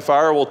fire, and the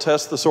fire will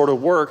test the sort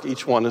of work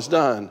each one has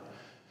done.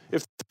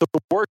 If the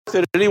work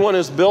that anyone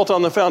has built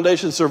on the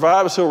foundation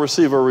survives, he'll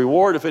receive a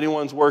reward. If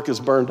anyone's work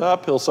is burned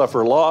up, he'll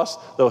suffer loss,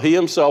 though he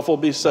himself will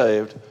be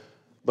saved,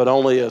 but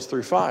only as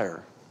through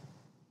fire.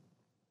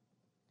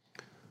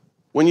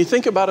 When you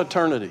think about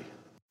eternity,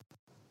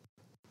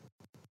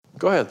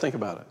 go ahead, think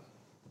about it.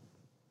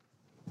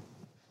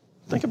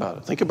 Think about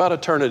it. Think about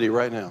eternity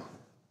right now.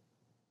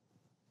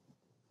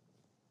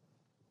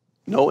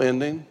 No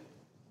ending.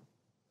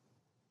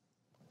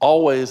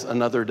 Always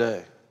another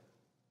day.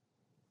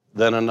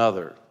 Then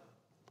another.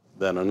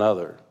 Then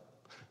another.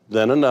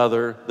 Then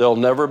another. There'll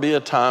never be a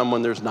time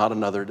when there's not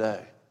another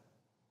day.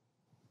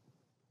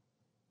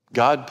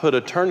 God put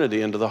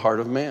eternity into the heart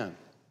of man.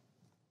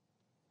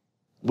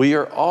 We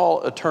are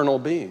all eternal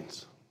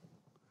beings.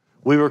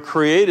 We were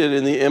created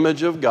in the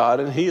image of God,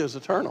 and he is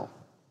eternal.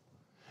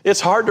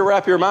 It's hard to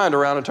wrap your mind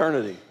around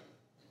eternity.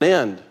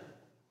 End.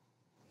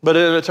 But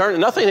in eternity,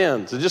 nothing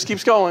ends. It just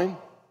keeps going.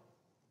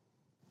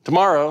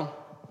 Tomorrow,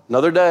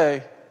 another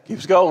day,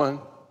 keeps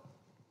going.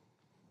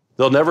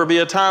 There'll never be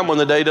a time when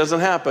the day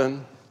doesn't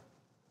happen.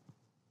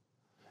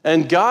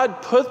 And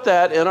God put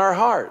that in our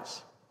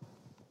hearts.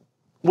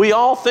 We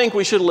all think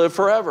we should live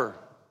forever.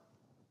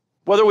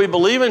 Whether we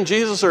believe in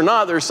Jesus or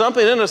not, there's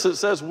something in us that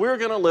says we're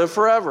going to live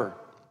forever,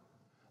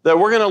 that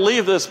we're going to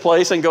leave this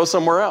place and go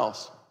somewhere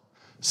else.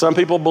 Some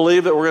people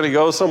believe that we're going to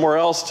go somewhere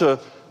else to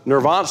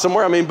nirvana,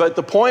 somewhere. But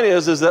the point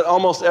is that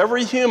almost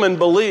every human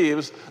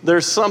believes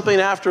there's something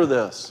after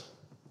this.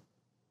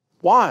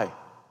 Why?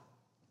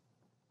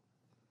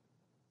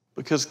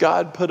 Because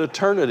God put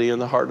eternity in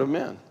the heart of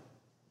men.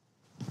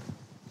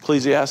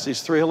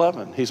 Ecclesiastes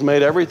 3:11. He's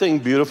made everything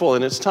beautiful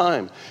in its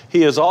time.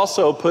 He has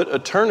also put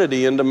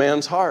eternity into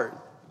man's heart,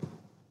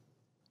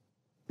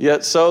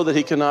 yet so that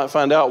he cannot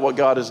find out what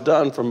God has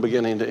done from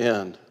beginning to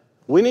end.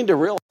 We need to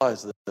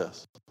realize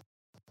this.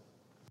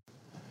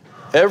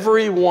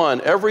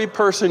 Every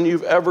person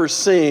you've ever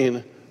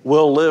seen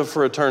will live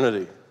for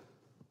eternity.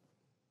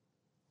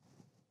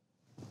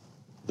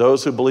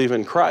 Those who believe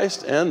in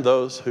Christ and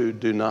those who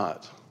do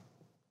not.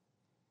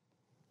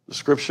 The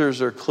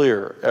scriptures are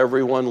clear.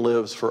 Everyone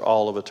lives for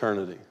all of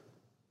eternity.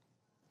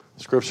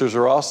 The scriptures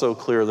are also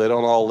clear. They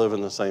don't all live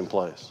in the same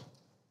place.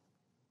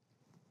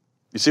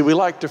 You see, we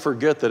like to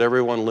forget that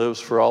everyone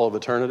lives for all of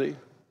eternity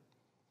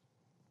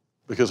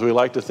because we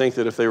like to think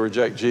that if they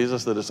reject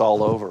Jesus, that it's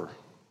all over.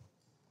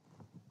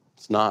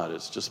 It's not.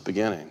 It's just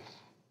beginning.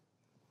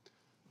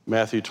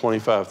 Matthew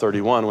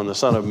 25:31, when the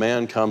Son of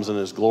Man comes in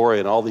his glory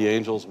and all the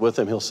angels with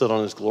him, he'll sit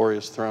on his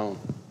glorious throne.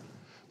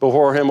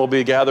 Before him will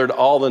be gathered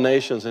all the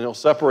nations, and he'll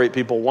separate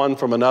people one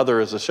from another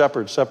as a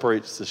shepherd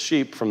separates the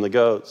sheep from the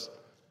goats.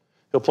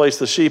 He'll place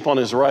the sheep on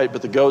his right,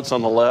 but the goats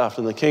on the left.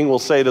 And the king will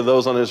say to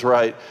those on his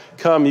right,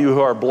 "Come, you who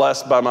are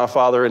blessed by my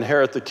Father,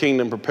 inherit the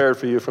kingdom prepared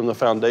for you from the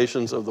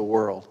foundations of the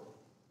world."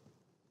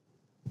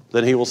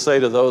 Then he will say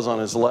to those on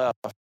his left,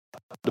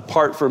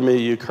 "Depart from me,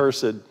 you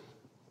cursed,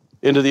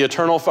 into the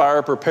eternal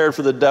fire prepared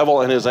for the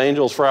devil and his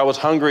angels. For I was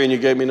hungry, and you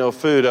gave me no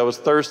food. I was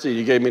thirsty, and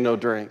you gave me no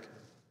drink.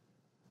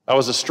 I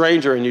was a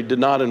stranger, and you did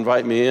not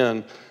invite me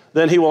in."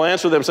 Then he will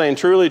answer them, saying,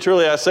 "Truly,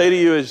 truly, I say to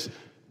you, as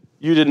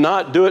you did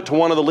not do it to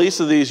one of the least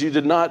of these, you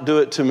did not do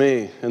it to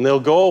me." And they'll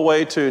go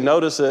away to,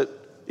 notice it,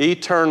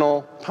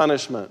 eternal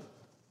punishment,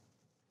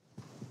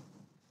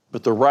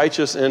 but the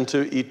righteous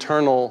into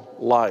eternal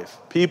life.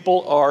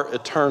 People are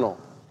eternal.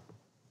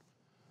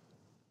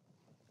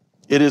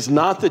 It is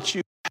not that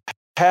you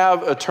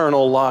have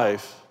eternal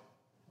life,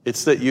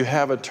 it's that you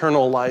have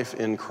eternal life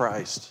in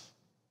Christ.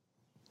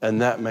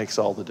 And that makes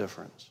all the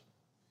difference.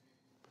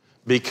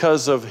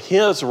 Because of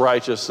his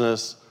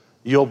righteousness,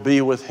 you'll be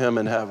with him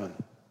in heaven.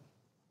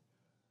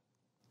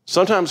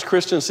 Sometimes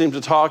Christians seem to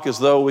talk as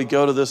though we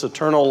go to this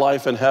eternal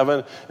life in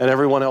heaven and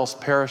everyone else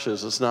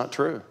perishes. It's not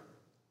true.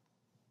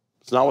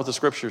 It's not what the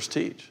scriptures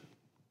teach.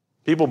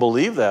 People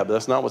believe that, but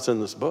that's not what's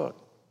in this book.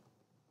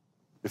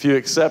 If you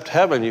accept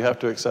heaven, you have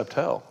to accept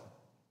hell.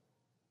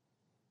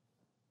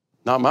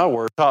 Not my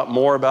word. Taught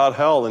more about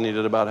hell than he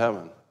did about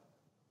heaven.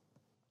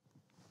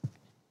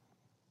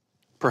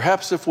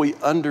 Perhaps if we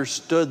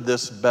understood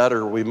this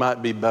better, we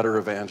might be better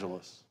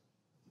evangelists.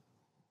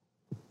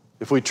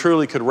 If we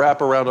truly could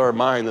wrap around our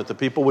mind that the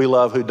people we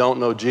love who don't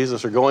know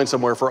Jesus are going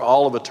somewhere for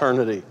all of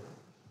eternity,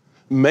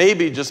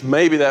 maybe, just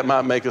maybe, that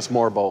might make us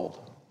more bold.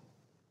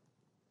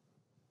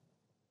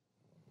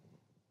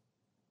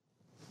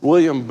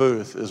 William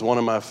Booth is one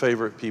of my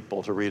favorite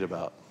people to read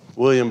about.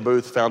 William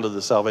Booth founded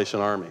the Salvation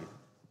Army.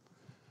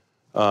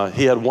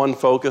 He had one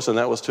focus, and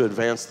that was to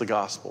advance the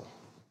gospel.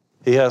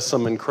 He has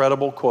some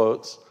incredible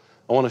quotes.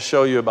 I want to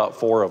show you about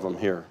 4 of them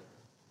here.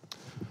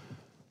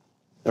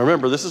 Now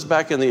remember, this is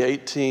back in the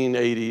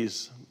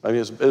 1880s.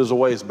 It was a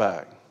ways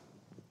back.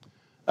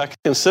 "I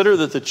consider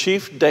that the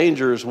chief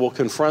dangers will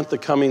confront the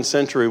coming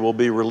century will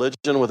be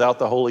religion without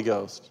the Holy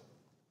Ghost,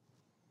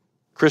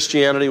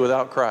 Christianity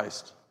without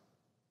Christ,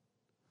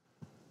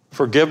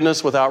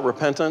 forgiveness without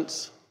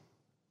repentance,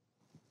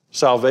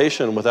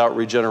 salvation without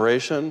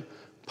regeneration,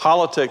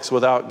 politics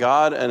without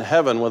God, and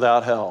heaven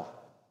without hell."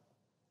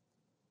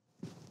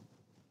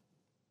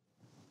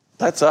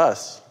 That's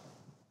us.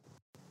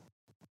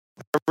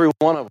 Every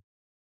one of us.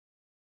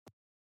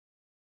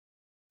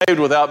 Saved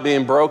without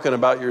being broken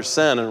about your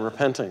sin and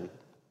repenting.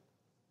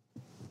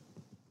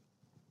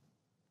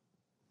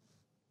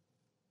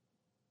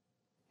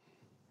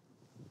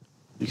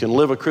 You can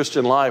live a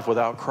Christian life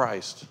without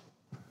Christ.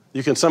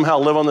 You can somehow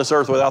live on this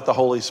earth without the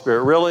Holy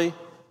Spirit. Really?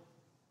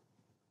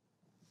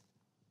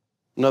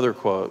 Another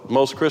quote.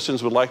 "Most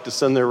Christians would like to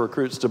send their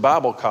recruits to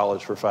Bible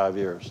college for 5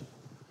 years.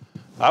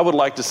 I would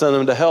like to send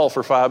them to hell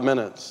for 5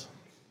 minutes.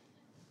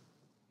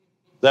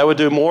 That would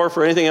do more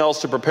for anything else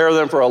to prepare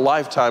them for a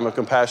lifetime of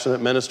compassionate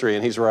ministry,"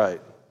 and he's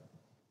right.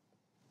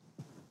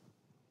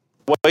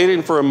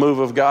 Waiting for a move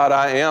of God,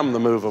 I am the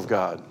move of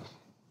God.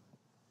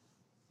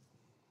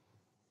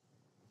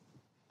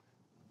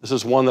 This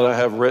is one that I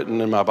have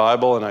written in my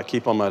Bible and I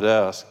keep on my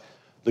desk.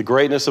 "The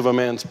greatness of a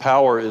man's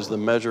power is the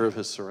measure of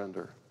his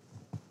surrender."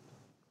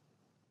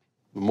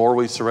 The more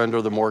we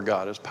surrender, the more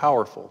God is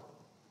powerful.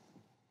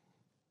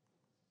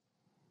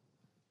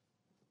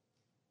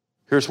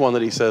 Here's one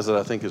that he says that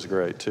I think is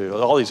great too.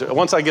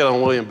 Once I get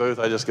on William Booth,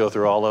 I just go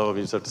through all of them.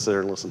 You just have to sit there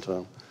and listen to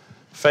them.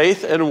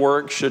 "Faith and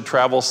work should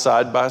travel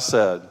side by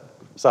side.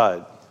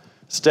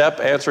 Step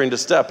answering to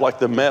step, like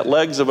the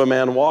legs of a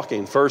man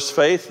walking. First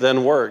faith,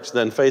 then works,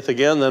 then faith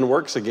again, then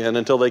works again,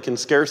 until they can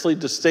scarcely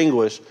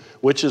distinguish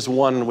which is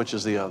one and which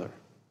is the other.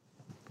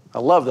 I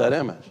love that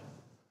image.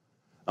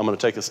 I'm going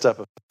to take a step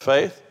of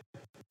faith,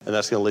 and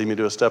that's going to lead me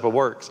to a step of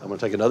works. I'm going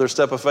to take another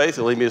step of faith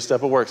and lead me to a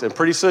step of works. And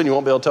pretty soon you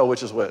won't be able to tell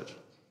which is which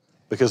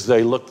because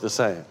they look the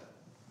same.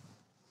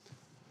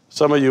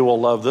 Some of you will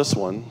love this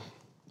one.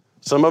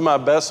 Some of my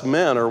best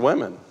men are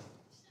women.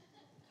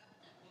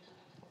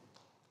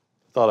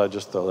 Thought I'd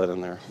just throw that in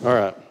there. All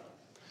right.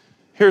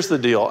 Here's the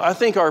deal. I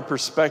think our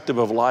perspective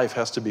of life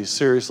has to be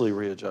seriously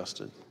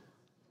readjusted.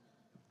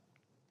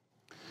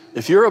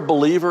 If you're a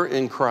believer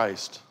in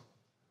Christ,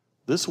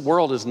 this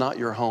world is not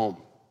your home.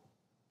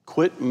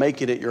 Quit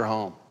making it your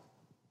home.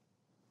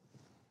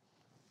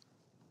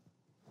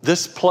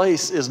 This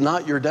place is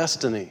not your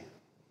destiny.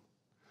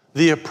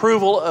 The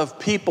approval of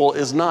people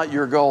is not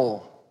your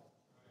goal.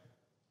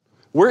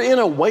 We're in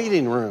a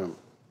waiting room.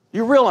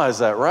 You realize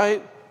that,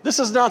 right? This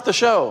is not the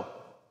show.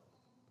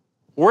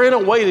 We're in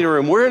a waiting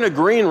room. We're in a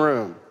green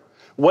room,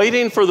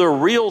 waiting for the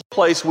real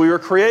place we were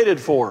created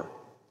for.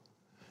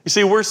 You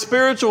see, we're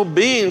spiritual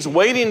beings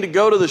waiting to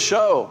go to the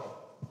show.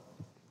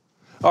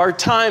 Our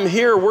time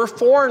here, we're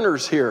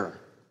foreigners here.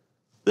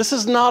 This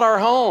is not our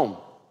home.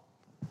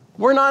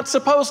 We're not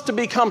supposed to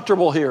be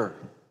comfortable here.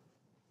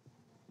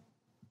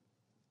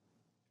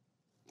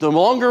 The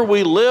longer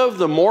we live,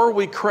 the more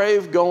we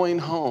crave going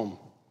home.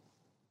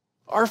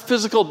 Our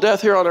physical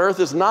death here on earth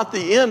is not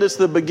the end, it's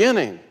the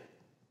beginning.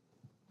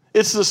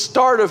 It's the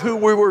start of who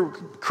we were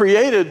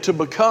created to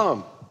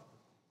become.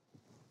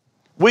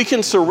 We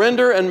can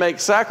surrender and make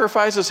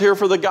sacrifices here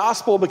for the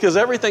gospel because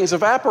everything's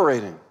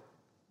evaporating.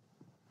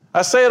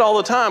 I say it all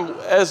the time.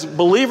 As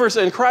believers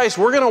in Christ,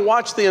 we're going to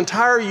watch the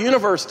entire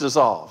universe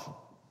dissolve.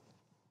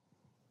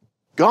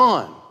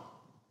 Gone.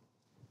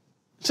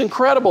 It's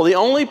incredible. The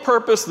only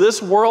purpose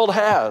this world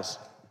has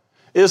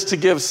is to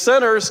give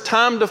sinners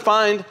time to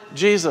find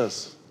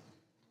Jesus.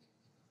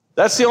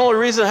 That's the only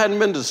reason it hadn't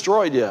been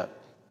destroyed yet.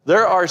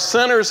 There are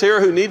sinners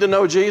here who need to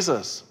know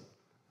Jesus.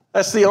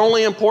 That's the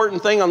only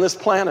important thing on this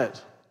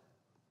planet.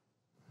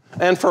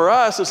 And for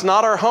us, it's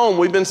not our home.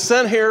 We've been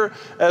sent here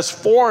as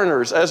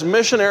foreigners, as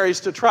missionaries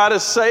to try to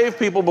save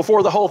people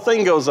before the whole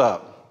thing goes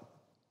up.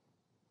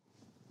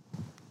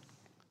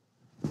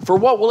 For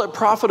what will it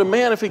profit a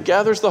man if he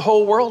gathers the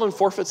whole world and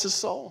forfeits his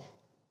soul?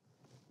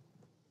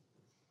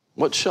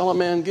 What shall a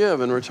man give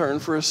in return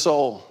for his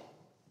soul?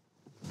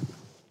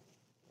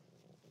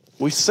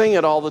 We sing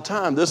it all the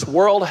time. This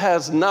world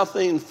has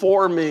nothing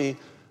for me.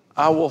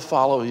 I will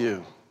follow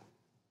you.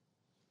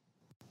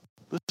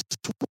 This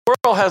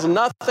world has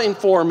nothing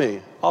for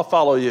me. I'll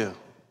follow you.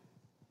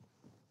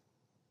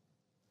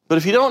 But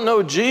if you don't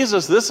know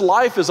Jesus, this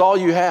life is all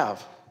you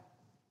have.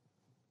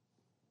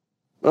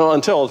 Well,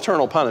 until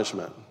eternal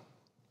punishment.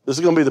 This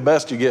is going to be the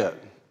best you get.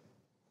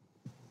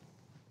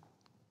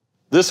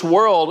 This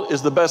world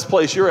is the best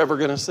place you're ever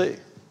going to see.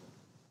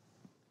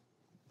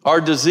 Our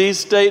disease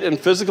state and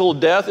physical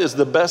death is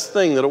the best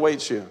thing that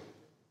awaits you.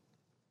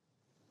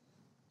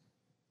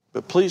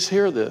 But please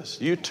hear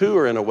this. You too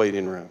are in a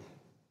waiting room.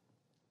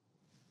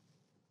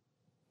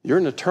 You're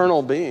an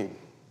eternal being.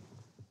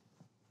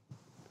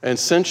 And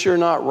since you're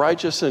not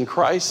righteous in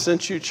Christ,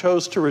 since you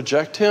chose to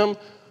reject him,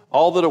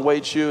 all that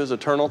awaits you is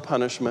eternal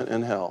punishment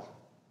in hell.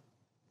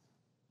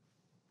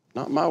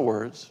 Not my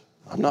words.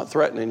 I'm not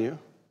threatening you.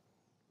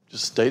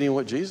 Just stating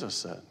what Jesus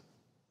said.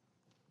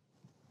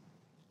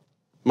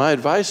 My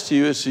advice to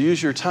you is to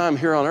use your time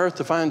here on earth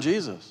to find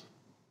Jesus.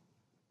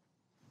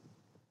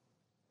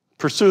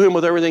 Pursue him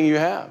with everything you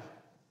have.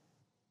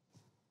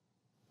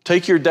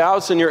 Take your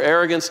doubts and your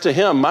arrogance to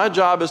him. My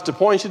job is to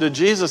point you to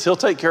Jesus. He'll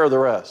take care of the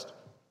rest.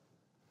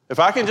 If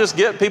I can just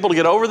get people to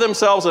get over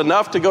themselves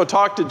enough to go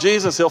talk to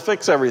Jesus, he'll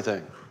fix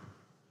everything.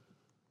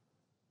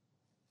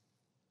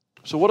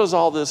 So what does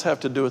all this have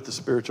to do with the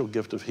spiritual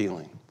gift of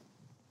healing?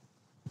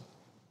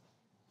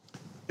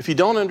 If you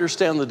don't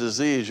understand the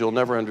disease, you'll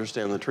never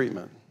understand the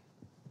treatment.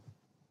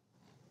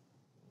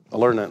 I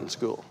learned that in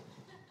school.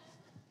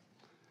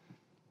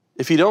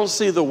 If you don't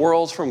see the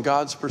world from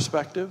God's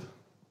perspective,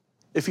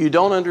 if you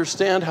don't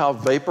understand how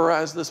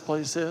vaporized this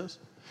place is,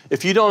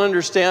 if you don't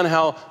understand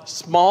how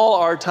small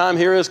our time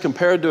here is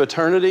compared to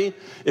eternity,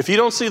 if you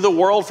don't see the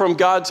world from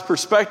God's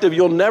perspective,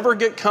 you'll never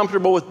get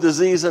comfortable with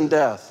disease and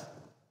death.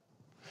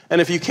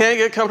 And if you can't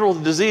get comfortable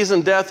with disease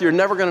and death, you're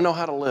never going to know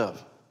how to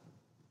live.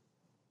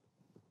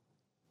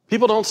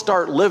 People don't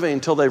start living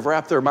until they've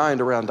wrapped their mind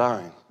around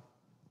dying.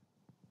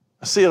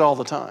 I see it all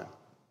the time.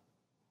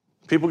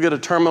 People get a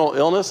terminal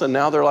illness and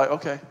now they're like,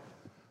 okay,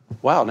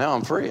 wow, now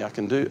I'm free. I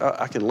can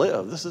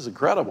live. This is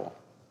incredible.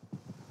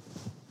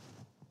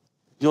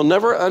 You'll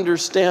never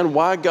understand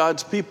why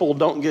God's people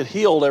don't get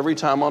healed every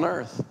time on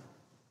earth.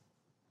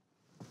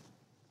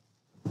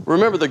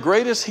 Remember, the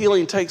greatest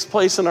healing takes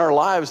place in our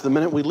lives the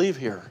minute we leave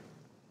here.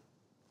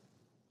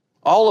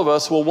 All of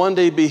us will one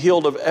day be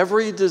healed of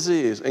every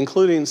disease,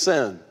 including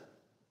sin.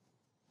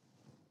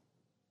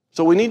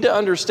 So we need to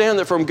understand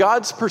that from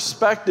God's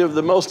perspective,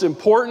 the most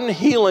important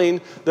healing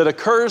that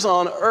occurs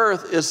on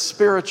earth is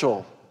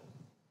spiritual.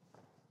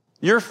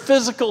 Your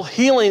physical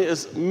healing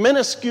is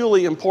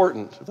minusculely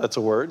important, if that's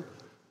a word.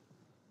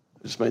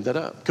 I just made that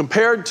up.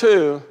 Compared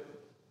to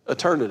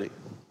eternity.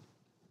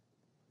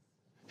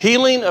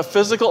 Healing a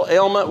physical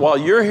ailment while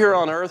you're here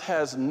on earth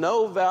has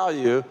no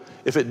value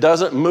if it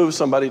doesn't move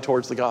somebody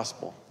towards the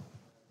gospel.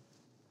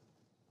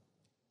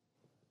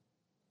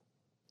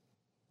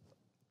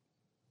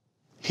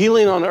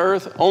 Healing on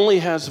earth only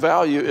has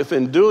value if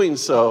in doing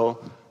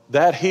so,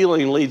 that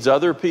healing leads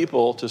other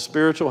people to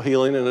spiritual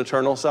healing and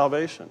eternal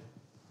salvation.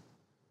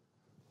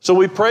 So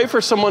we pray for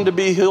someone to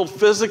be healed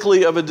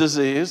physically of a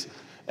disease,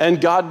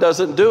 and God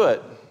doesn't do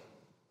it.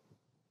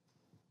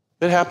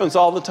 It happens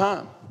all the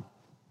time.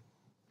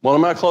 One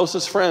of my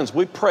closest friends,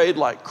 we prayed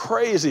like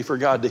crazy for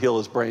God to heal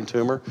his brain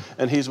tumor,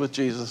 and he's with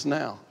Jesus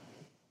now.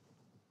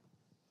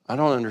 I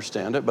don't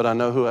understand it, but I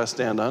know who I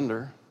stand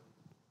under.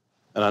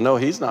 And I know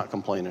he's not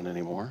complaining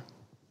anymore.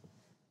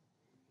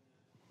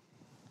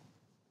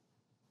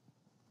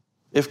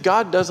 If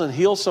God doesn't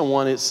heal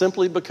someone, it's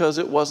simply because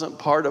it wasn't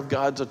part of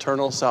God's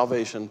eternal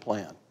salvation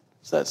plan.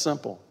 It's that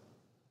simple.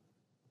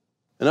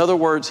 In other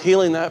words,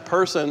 healing that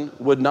person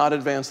would not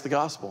advance the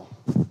gospel.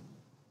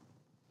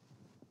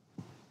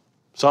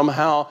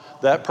 Somehow,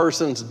 that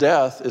person's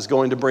death is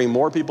going to bring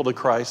more people to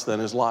Christ than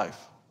his life.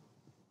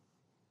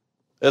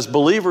 As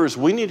believers,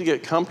 we need to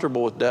get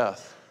comfortable with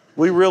death.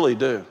 We really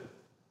do.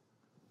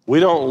 We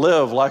don't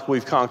live like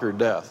we've conquered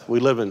death. We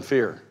live in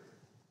fear.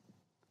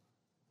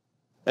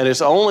 And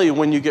it's only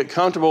when you get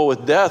comfortable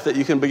with death that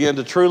you can begin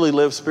to truly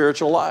live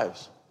spiritual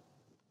lives.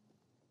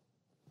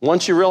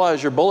 Once you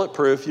realize you're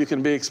bulletproof, you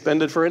can be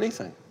expended for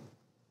anything.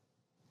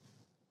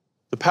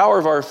 The power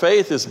of our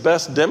faith is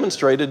best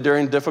demonstrated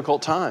during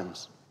difficult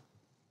times.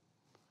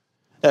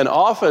 And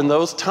often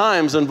those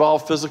times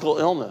involve physical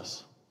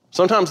illness.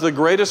 Sometimes the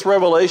greatest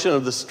revelation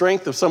of the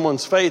strength of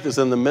someone's faith is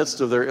in the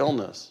midst of their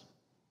illness.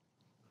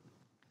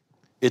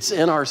 It's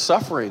in our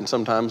suffering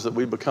sometimes that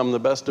we become the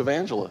best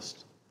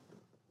evangelist,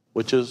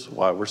 which is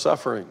why we're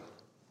suffering.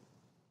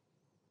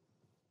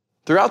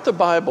 Throughout the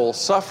Bible,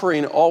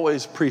 suffering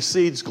always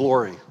precedes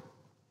glory,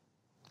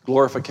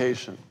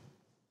 glorification.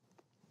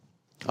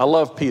 I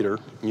love Peter,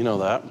 you know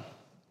that.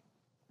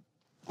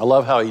 I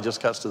love how he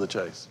just cuts to the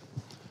chase.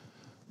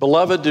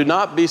 Beloved, do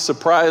not be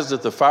surprised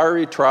at the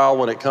fiery trial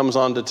when it comes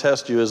on to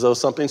test you as though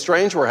something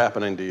strange were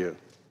happening to you.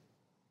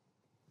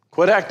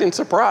 Quit acting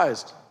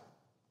surprised.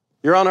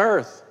 You're on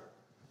earth.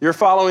 You're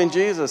following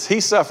Jesus. He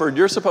suffered.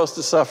 You're supposed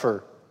to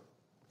suffer.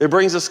 It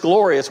brings us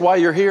glory. It's why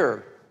you're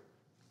here.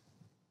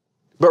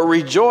 But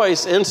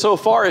rejoice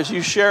insofar as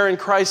you share in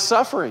Christ's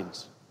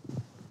sufferings,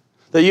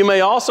 that you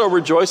may also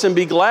rejoice and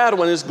be glad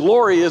when his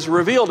glory is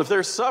revealed. If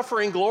there's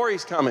suffering,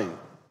 glory's coming.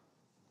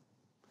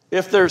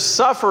 If there's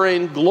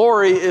suffering,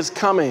 glory is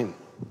coming.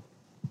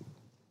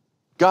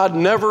 God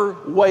never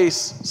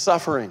wastes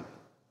suffering.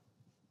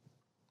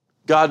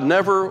 God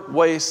never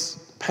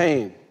wastes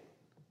pain.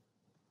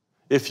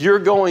 If you're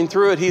going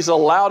through it, he's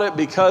allowed it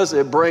because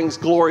it brings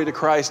glory to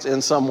Christ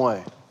in some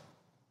way.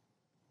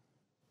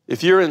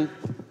 If you're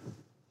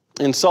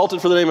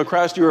insulted for the name of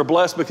Christ, you are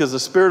blessed because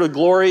the Spirit of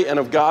glory and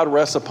of God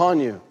rests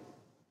upon you.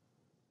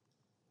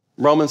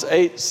 Romans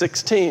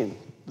 8:16.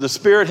 The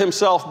Spirit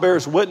himself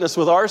bears witness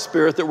with our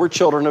spirit that we're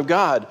children of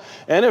God.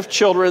 And if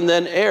children,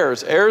 then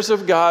heirs, heirs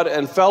of God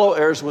and fellow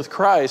heirs with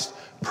Christ,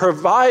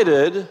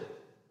 provided,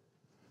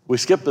 we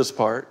skip this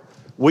part,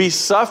 we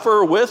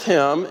suffer with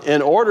him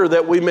in order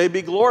that we may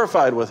be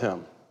glorified with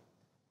him.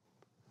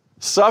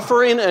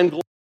 Suffering and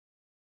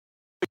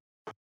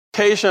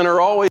glorification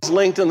are always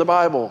linked in the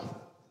Bible.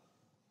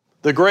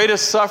 The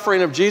greatest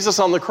suffering of Jesus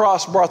on the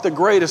cross brought the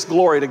greatest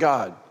glory to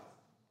God.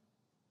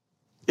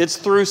 It's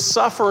through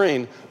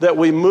suffering that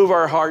we move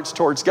our hearts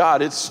towards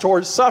God. It's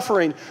towards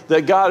suffering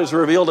that God is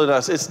revealed in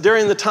us. It's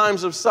during the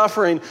times of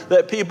suffering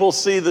that people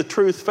see the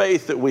truth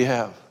faith that we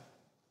have.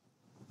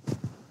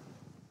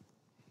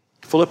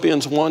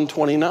 Philippians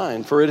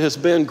 1:29, for it has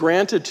been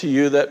granted to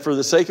you that for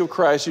the sake of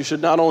Christ you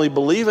should not only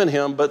believe in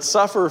him, but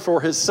suffer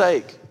for his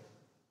sake.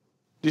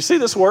 Do you see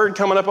this word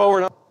coming up over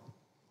and over?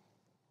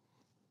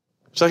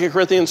 2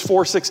 Corinthians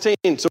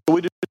 4:16, so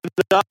we do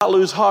not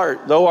lose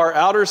heart. Though our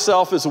outer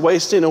self is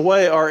wasting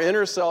away, our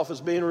inner self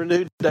is being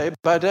renewed day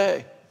by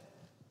day.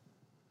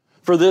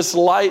 For this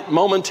light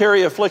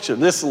momentary affliction,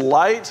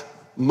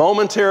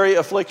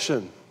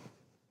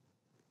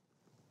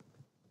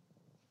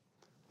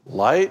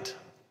 light,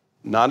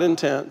 not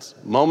intense,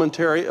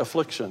 momentary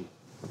affliction,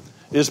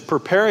 is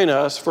preparing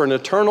us for an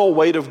eternal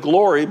weight of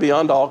glory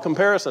beyond all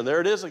comparison.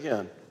 There it is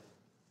again.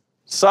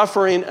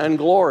 Suffering and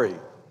glory.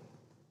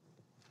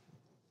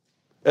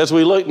 As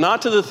we look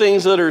not to the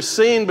things that are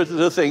seen, but to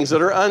the things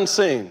that are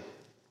unseen.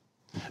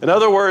 In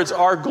other words,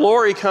 our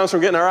glory comes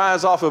from getting our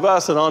eyes off of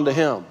us and onto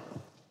him.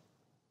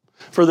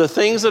 For the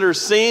things that are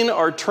seen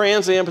are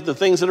transient, but the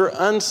things that are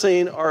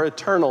unseen are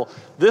eternal.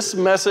 This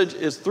message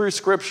is through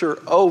Scripture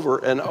over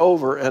and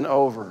over and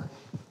over.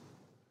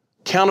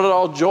 Count it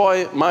all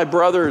joy, my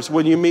brothers,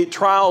 when you meet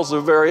trials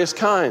of various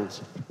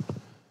kinds.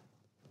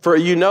 For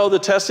you know the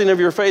testing of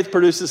your faith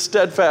produces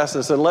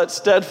steadfastness, and let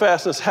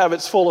steadfastness have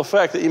its full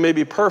effect, that you may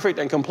be perfect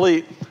and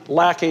complete,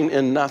 lacking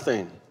in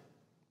nothing.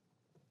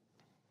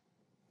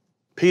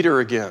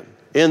 Peter again,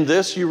 in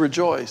this you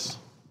rejoice.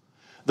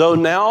 Though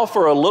now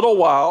for a little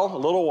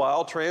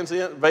while,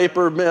 transient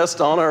vapor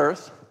mist on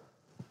earth,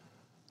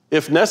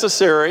 if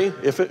necessary,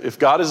 if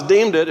God has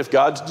deemed it, if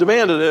God's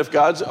demanded it, if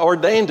God's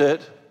ordained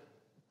it,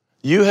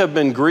 you have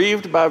been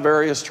grieved by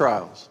various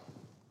trials,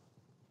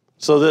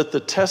 so that the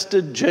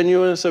tested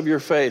genuineness of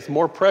your faith,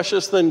 more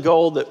precious than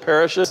gold that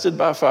perishes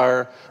by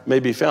fire, may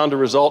be found to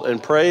result in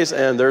praise,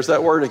 and there's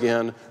that word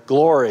again,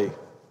 glory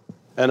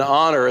and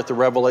honor at the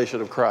revelation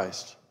of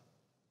Christ.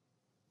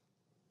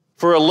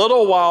 For a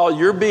little while,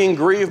 you're being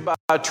grieved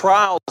by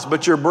trials,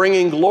 but you're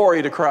bringing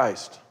glory to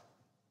Christ.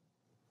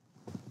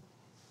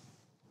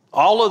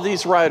 All of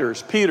these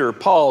writers, Peter,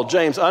 Paul,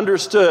 James,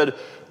 understood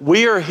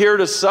we are here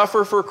to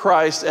suffer for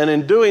Christ, and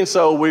in doing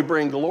so, we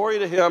bring glory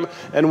to him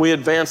and we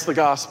advance the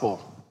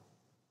gospel.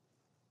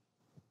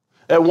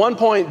 At one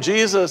point,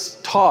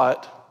 Jesus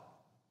taught,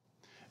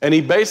 and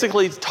he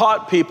basically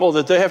taught people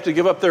that they have to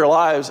give up their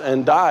lives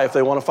and die if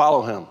they want to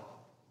follow him.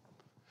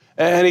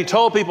 And he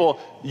told people,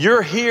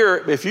 you're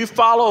here, if you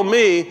follow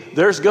me,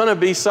 there's going to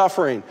be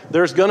suffering.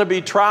 There's going to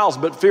be trials,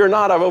 but fear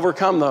not, I've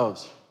overcome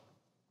those.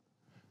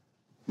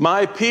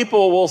 My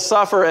people will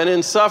suffer, and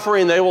in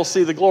suffering, they will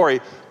see the glory.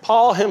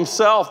 Paul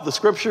himself, the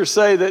scriptures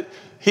say that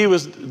he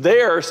was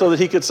there so that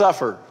he could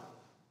suffer.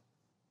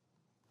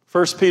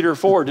 1 Peter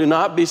 4, do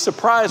not be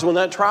surprised when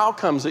that trial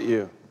comes at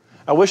you.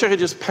 I wish I could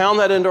just pound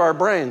that into our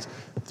brains.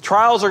 The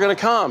trials are going to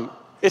come.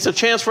 It's a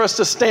chance for us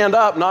to stand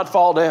up, not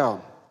fall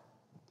down.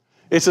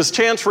 It's a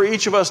chance for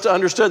each of us to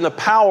understand the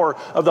power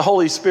of the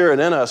Holy Spirit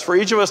in us, for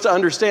each of us to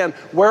understand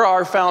where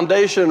our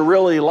foundation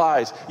really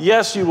lies.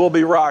 Yes, you will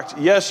be rocked.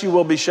 Yes, you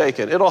will be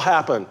shaken. It'll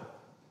happen.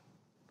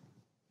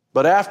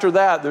 But after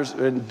that,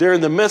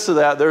 during the midst of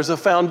that, there's a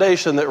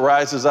foundation that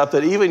rises up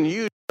that even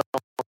you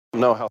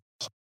don't know how.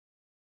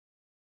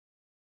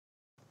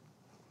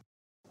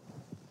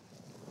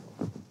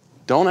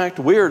 Don't act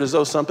weird as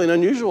though something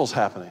unusual is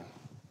happening.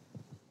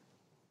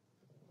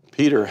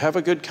 Peter, have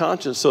a good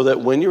conscience so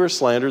that when you are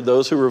slandered,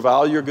 those who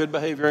revile your good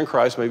behavior in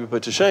Christ may be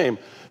put to shame.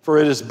 For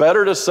it is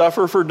better to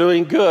suffer for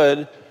doing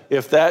good,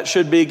 if that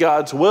should be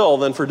God's will,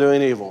 than for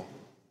doing evil.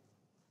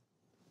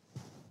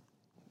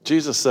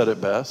 Jesus said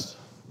it best,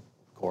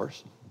 of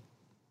course.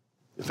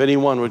 If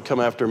anyone would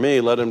come after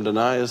me, let him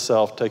deny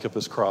himself, take up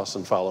his cross,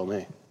 and follow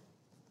me.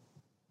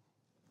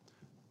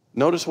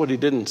 Notice what he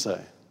didn't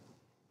say.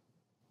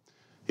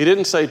 He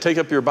didn't say, take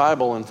up your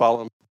Bible and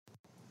follow me.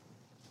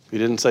 He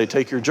didn't say,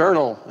 take your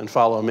journal and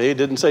follow me. He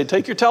didn't say,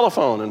 take your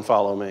telephone and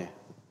follow me.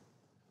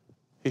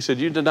 He said,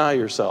 you deny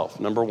yourself,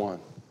 number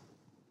one.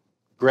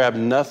 Grab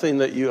nothing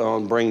that you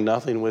own, bring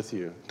nothing with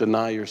you.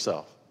 Deny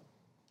yourself.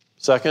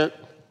 Second,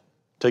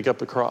 take up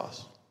the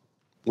cross.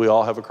 We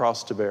all have a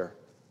cross to bear.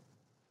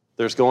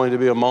 There's going to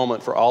be a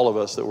moment for all of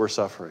us that we're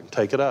suffering.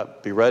 Take it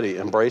up, be ready,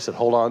 embrace it,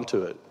 hold on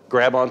to it.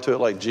 Grab onto it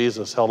like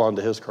Jesus held on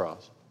to his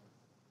cross.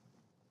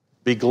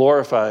 Be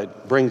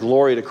glorified, bring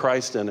glory to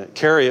Christ in it,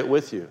 carry it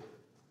with you.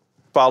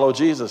 Follow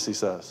Jesus, he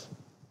says.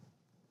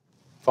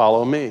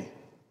 Follow me.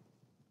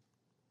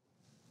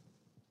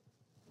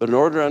 But in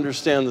order to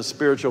understand the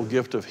spiritual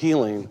gift of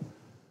healing,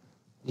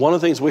 one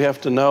of the things we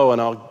have to know, and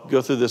I'll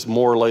go through this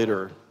more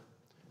later,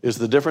 is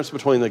the difference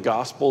between the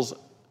Gospels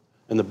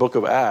and the book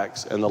of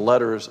Acts and the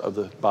letters of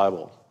the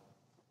Bible.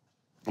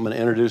 I'm going to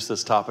introduce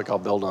this topic. I'll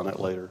build on it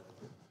later.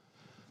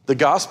 The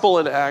Gospel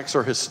and Acts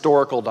are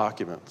historical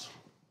documents.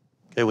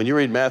 Okay, when you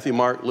read Matthew,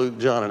 Mark, Luke,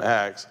 John, and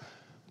Acts,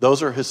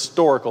 those are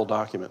historical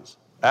documents.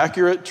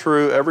 Accurate,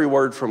 true, every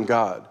word from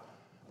God.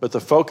 But the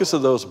focus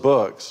of those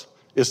books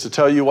is to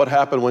tell you what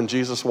happened when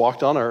Jesus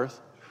walked on earth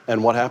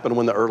and what happened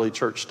when the early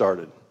church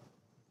started.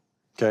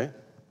 Okay?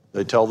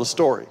 They tell the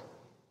story.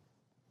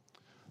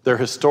 They're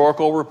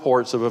historical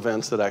reports of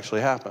events that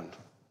actually happened.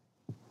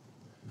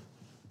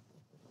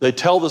 They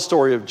tell the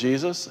story of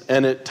Jesus,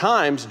 and at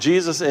times,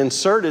 Jesus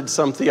inserted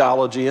some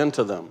theology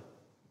into them.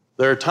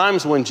 There are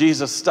times when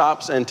Jesus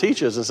stops and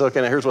teaches and says,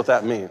 okay, now here's what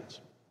that means.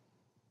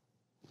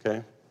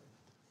 Okay?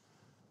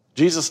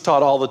 Jesus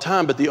taught all the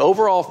time, but the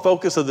overall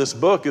focus of this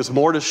book is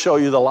more to show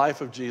you the life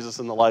of Jesus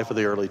and the life of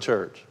the early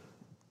church.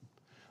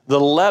 The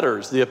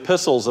letters, the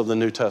epistles of the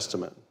New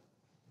Testament,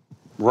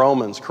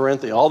 Romans,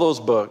 Corinthians, all those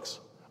books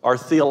are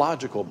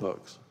theological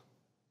books.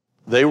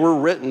 They were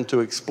written to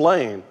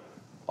explain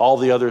all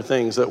the other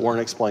things that weren't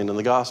explained in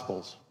the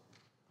Gospels.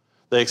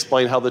 They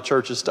explain how the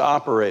church is to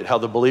operate, how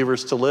the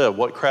believers to live,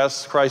 what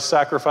Christ's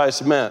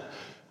sacrifice meant,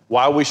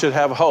 why we should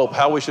have hope,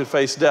 how we should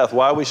face death,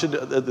 why we should,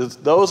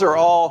 those are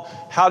all,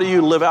 how do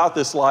you live out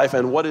this life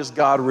and what is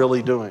God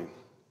really doing?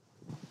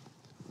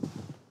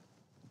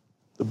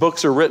 The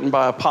books are written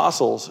by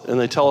apostles and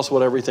they tell us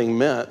what everything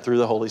meant through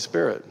the Holy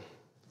Spirit.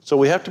 So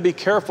we have to be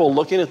careful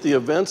looking at the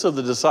events of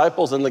the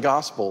disciples in the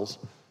Gospels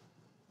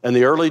and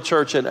the early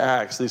church in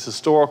Acts, these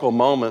historical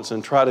moments,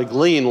 and try to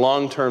glean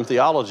long-term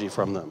theology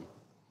from them.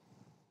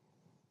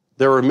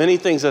 There were many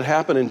things that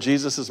happened in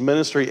Jesus'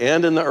 ministry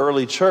and in the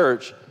early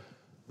church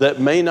that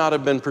may not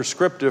have been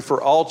prescriptive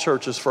for all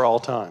churches for all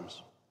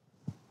times.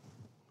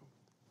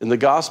 In the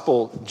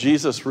gospel,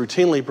 Jesus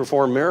routinely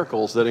performed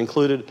miracles that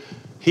included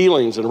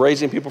healings and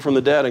raising people from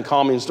the dead and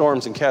calming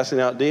storms and casting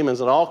out demons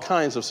and all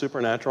kinds of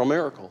supernatural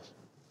miracles.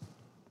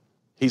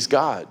 He's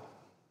God.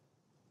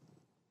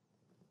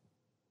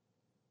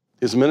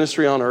 His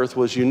ministry on earth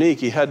was unique.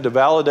 He had to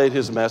validate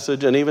his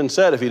message and even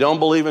said, if you don't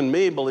believe in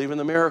me, believe in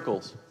the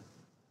miracles.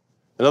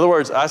 In other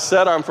words, I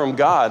said I'm from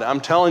God. I'm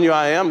telling you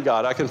I am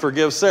God. I can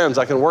forgive sins.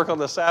 I can work on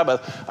the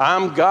Sabbath.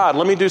 I'm God.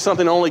 Let me do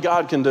something only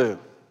God can do.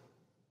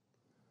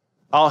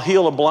 I'll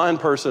heal a blind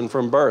person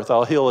from birth.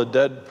 I'll heal a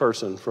dead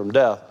person from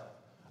death.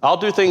 I'll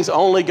do things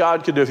only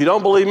God could do. If you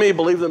don't believe me,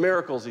 believe the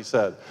miracles, he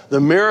said.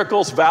 The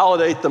miracles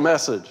validate the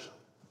message.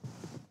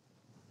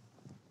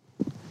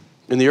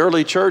 In the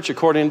early church,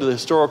 according to the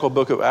historical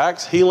book of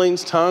Acts,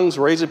 healings, tongues,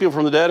 raising people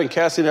from the dead, and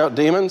casting out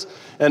demons,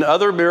 and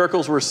other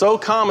miracles were so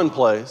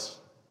commonplace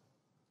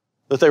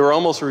that they were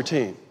almost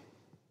routine.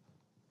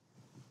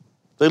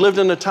 They lived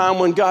in a time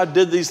when God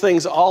did these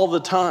things all the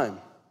time.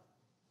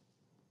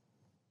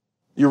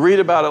 You read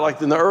about it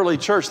like in the early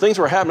church, things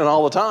were happening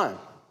all the time.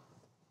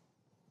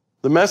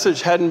 The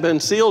message hadn't been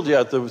sealed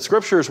yet. The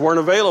scriptures weren't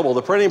available.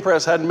 The printing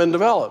press hadn't been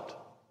developed.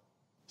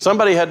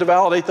 Somebody had to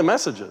validate the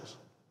messages.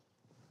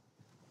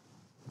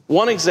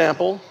 One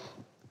example,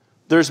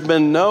 there's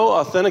been no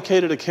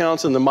authenticated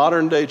accounts in the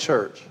modern day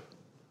church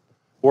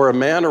where a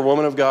man or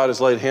woman of God has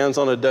laid hands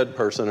on a dead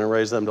person and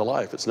raised them to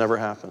life. It's never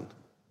happened.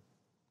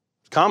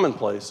 It's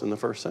commonplace in the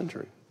first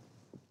century.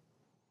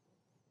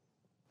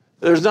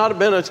 There's not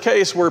been a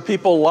case where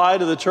people lie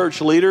to the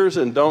church leaders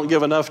and don't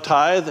give enough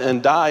tithe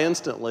and die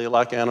instantly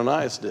like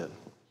Ananias did.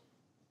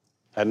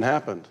 Hadn't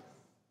happened.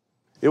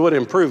 It would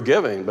improve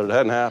giving, but it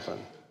hadn't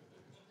happened.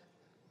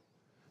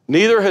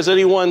 Neither has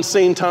anyone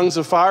seen tongues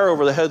of fire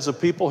over the heads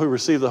of people who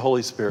receive the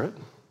Holy Spirit.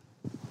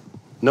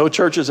 No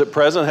churches at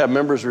present have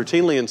members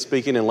routinely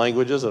speaking in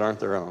languages that aren't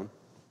their own.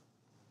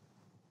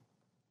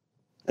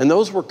 And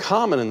those were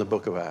common in the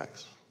book of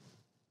Acts.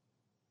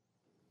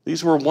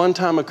 These were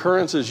one-time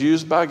occurrences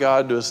used by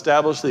God to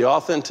establish the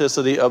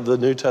authenticity of the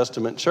New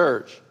Testament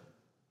church.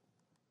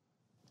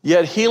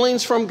 Yet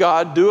healings from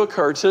God do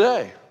occur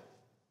today.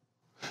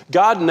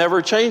 God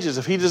never changes.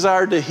 If he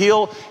desired to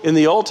heal in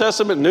the Old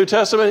Testament and New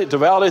Testament to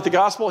validate the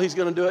gospel, he's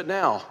going to do it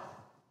now.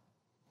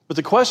 But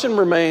the question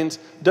remains,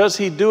 does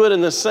he do it in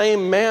the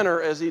same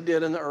manner as he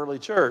did in the early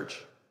church?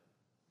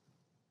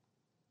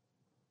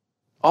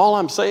 All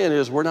I'm saying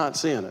is we're not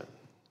seeing it.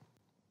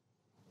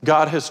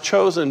 God has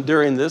chosen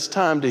during this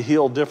time to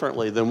heal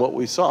differently than what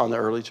we saw in the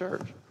early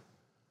church.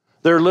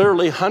 There are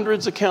literally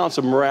hundreds of accounts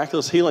of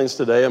miraculous healings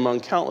today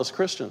among countless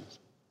Christians.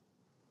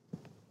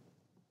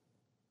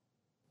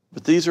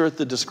 But these are at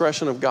the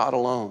discretion of God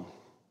alone.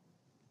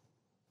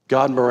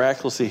 God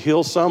miraculously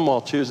heals some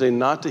while choosing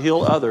not to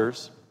heal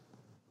others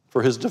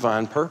for his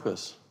divine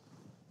purpose.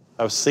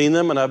 I've seen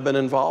them and I've been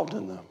involved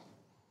in them.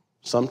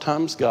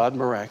 Sometimes God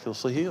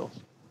miraculously heals.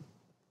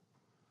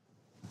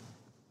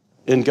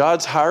 In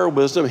God's higher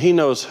wisdom, he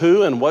knows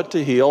who and what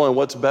to heal and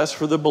what's best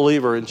for the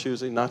believer in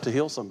choosing not to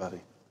heal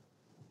somebody.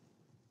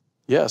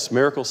 Yes,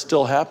 miracles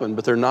still happen,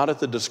 but they're not at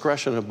the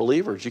discretion of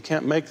believers. You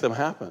can't make them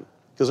happen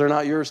because they're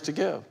not yours to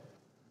give.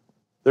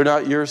 They're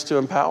not yours to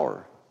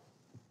empower.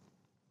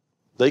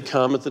 They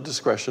come at the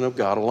discretion of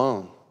God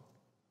alone.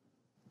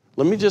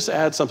 Let me just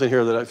add something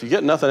here that if you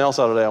get nothing else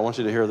out of today, I want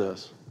you to hear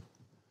this.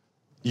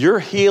 Your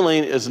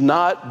healing is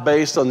not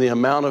based on the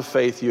amount of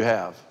faith you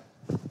have.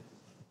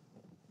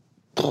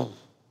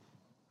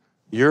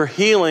 Your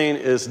healing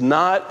is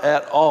not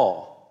at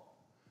all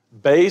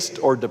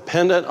based or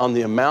dependent on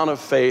the amount of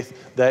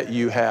faith that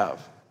you have.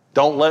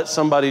 Don't let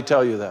somebody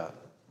tell you that.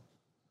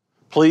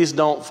 Please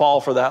don't fall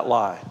for that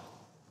lie.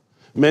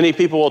 Many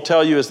people will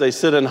tell you as they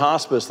sit in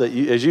hospice,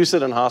 as you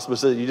sit in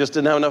hospice, that you just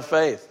didn't have enough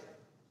faith.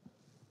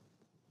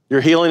 Your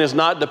healing is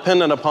not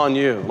dependent upon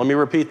you. Let me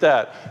repeat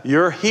that.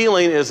 Your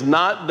healing is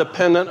not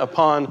dependent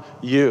upon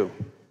you.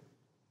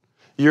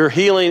 Your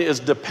healing is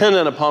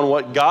dependent upon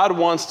what God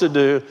wants to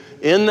do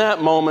in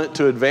that moment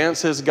to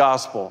advance his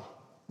gospel.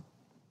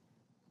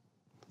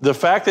 The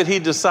fact that he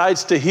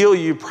decides to heal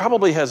you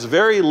probably has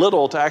very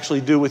little to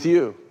actually do with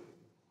you.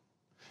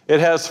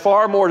 It has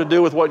far more to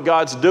do with what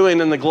God's doing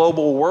in the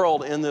global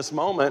world in this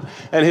moment.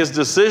 And his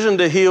decision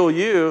to heal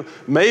you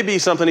may be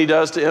something he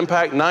does to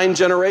impact 9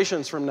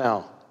 generations from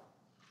now.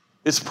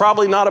 It's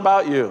probably not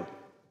about you.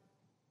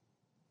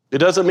 It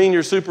doesn't mean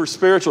you're super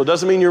spiritual. It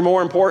doesn't mean you're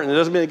more important. It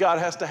doesn't mean that God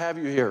has to have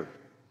you here.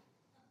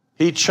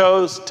 He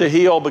chose to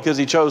heal because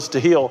he chose to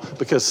heal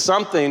because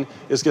something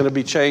is going to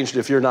be changed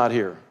if you're not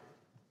here.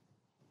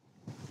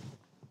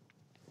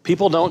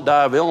 People don't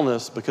die of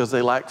illness because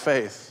they lack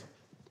faith.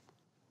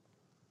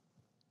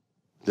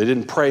 They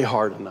didn't pray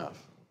hard enough.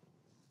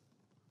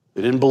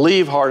 They didn't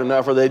believe hard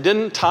enough, or they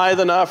didn't tithe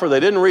enough, or they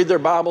didn't read their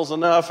Bibles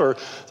enough, or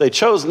they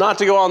chose not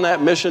to go on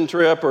that mission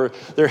trip, or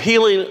their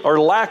healing or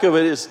lack of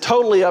it is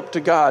totally up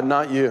to God,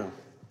 not you.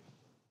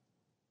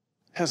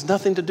 It has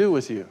nothing to do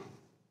with you.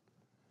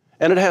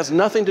 And it has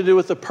nothing to do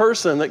with the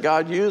person that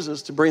God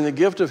uses to bring the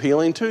gift of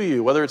healing to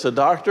you, whether it's a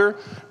doctor,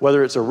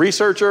 whether it's a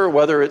researcher,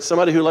 whether it's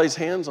somebody who lays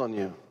hands on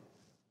you.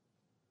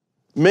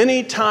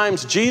 Many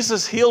times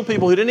Jesus healed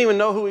people who didn't even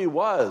know who he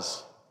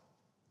was.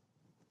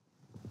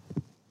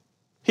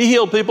 He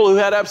healed people who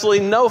had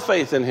absolutely no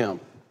faith in him.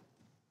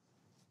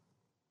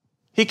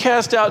 He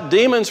cast out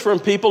demons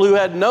from people who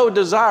had no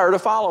desire to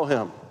follow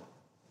him.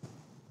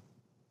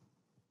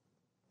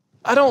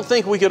 I don't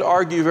think we could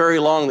argue very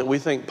long that we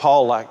think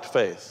Paul lacked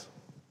faith.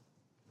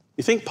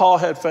 You think Paul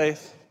had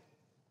faith?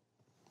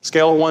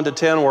 Scale of 1 to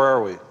 10, where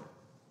are we?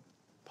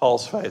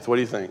 Paul's faith, what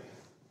do you think?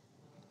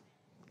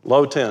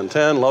 Low 10,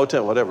 10, low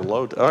 10, whatever,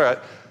 low 10. All right.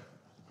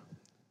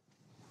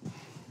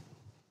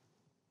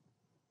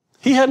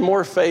 He had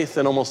more faith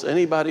than almost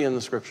anybody in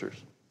the scriptures.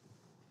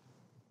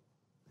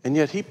 And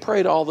yet he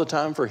prayed all the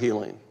time for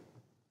healing.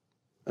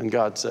 And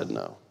God said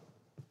no.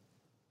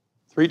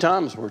 3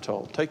 times we're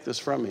told, take this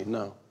from me.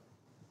 No.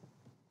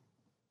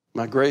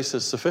 My grace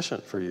is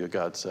sufficient for you,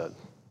 God said.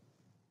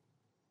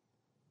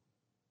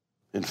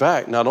 In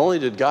fact, not only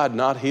did God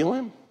not heal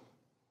him,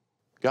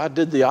 God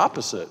did the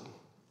opposite.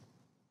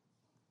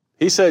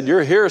 He said,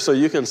 you're here so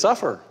you can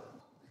suffer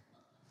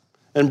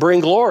and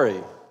bring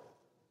glory.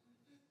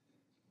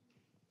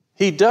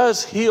 He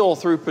does heal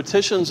through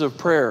petitions of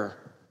prayer,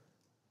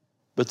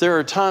 but there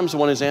are times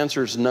when his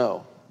answer is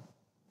no,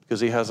 because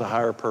he has a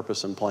higher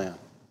purpose and plan.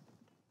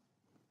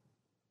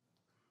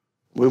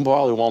 We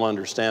probably won't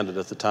understand it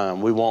at the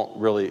time. We won't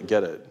really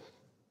get it.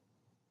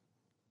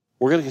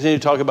 We're going to continue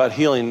to talk about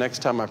healing next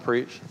time I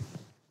preach.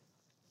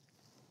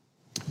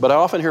 But I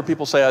often hear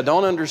people say, I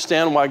don't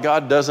understand why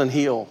God doesn't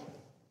heal.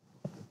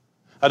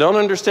 I don't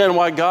understand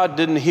why God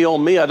didn't heal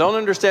me. I don't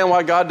understand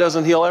why God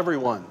doesn't heal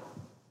everyone.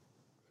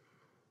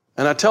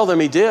 And I tell them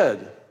he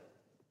did.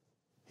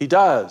 He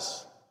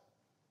does.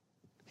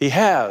 He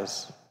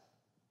has.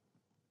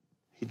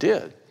 He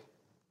did.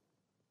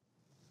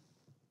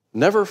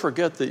 Never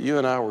forget that you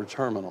and I were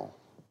terminal.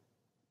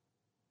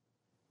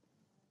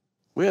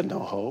 We had no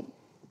hope.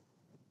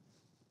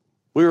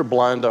 We were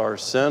blind to our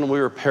sin. We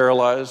were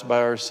paralyzed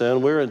by our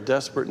sin. We were in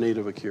desperate need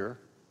of a cure.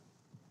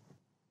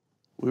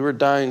 We were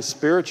dying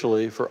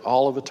spiritually for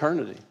all of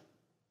eternity.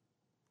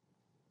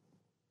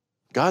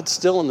 God's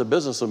still in the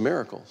business of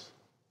miracles.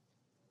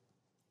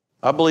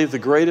 I believe the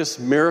greatest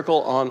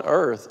miracle on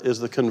earth is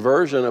the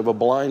conversion of a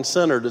blind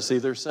sinner to see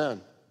their sin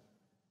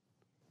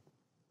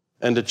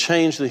and to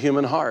change the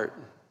human heart.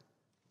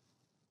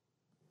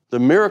 The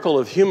miracle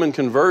of human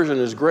conversion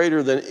is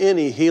greater than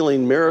any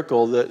healing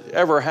miracle that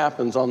ever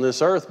happens on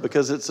this earth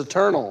because it's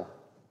eternal.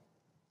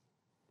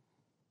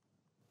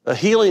 A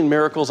healing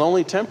miracle is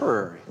only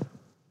temporary.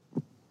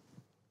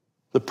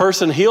 The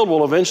person healed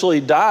will eventually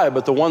die,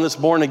 but the one that's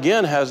born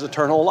again has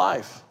eternal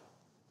life.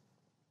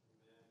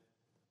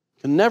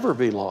 Can never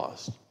be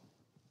lost.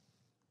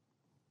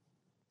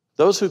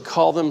 Those who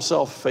call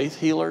themselves faith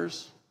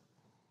healers,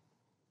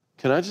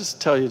 can I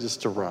just tell you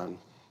just to run?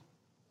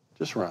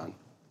 Just run.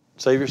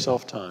 Save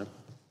yourself time.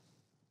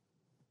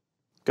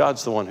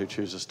 God's the one who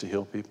chooses to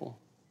heal people.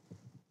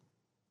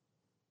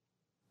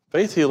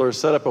 Faith healers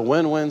set up a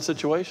win-win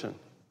situation.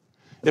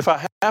 If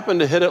I happen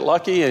to hit it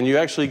lucky and you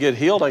actually get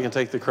healed, I can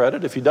take the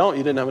credit. If you don't,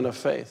 you didn't have enough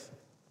faith.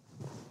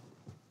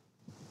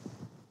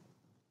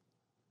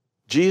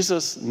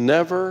 Jesus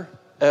never,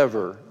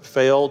 ever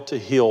failed to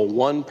heal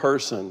one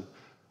person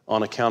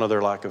on account of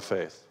their lack of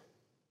faith.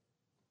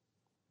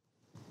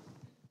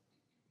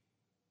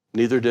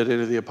 Neither did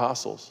any of the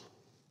apostles.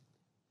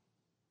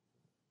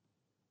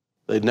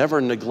 They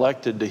never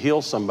neglected to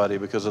heal somebody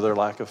because of their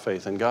lack of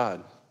faith in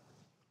God.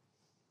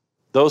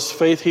 Those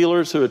faith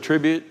healers who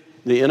attribute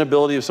the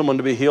inability of someone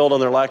to be healed on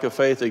their lack of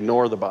faith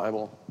ignore the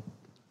Bible.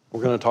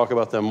 We're going to talk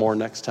about them more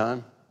next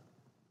time.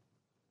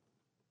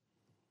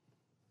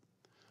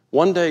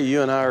 One day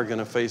you and I are going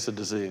to face a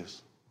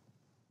disease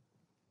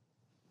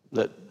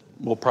that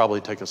will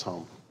probably take us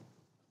home.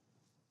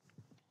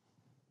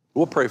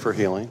 We'll pray for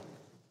healing.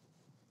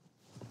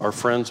 Our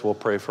friends will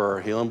pray for our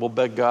healing. We'll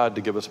beg God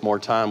to give us more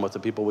time with the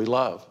people we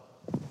love.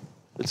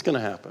 It's going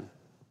to happen.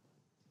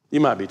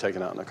 You might be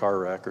taken out in a car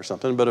wreck or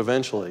something, but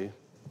eventually,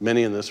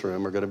 many in this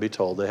room are going to be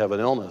told they have an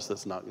illness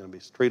that's not going to be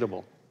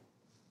treatable.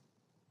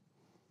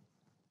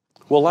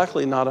 We'll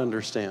likely not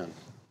understand.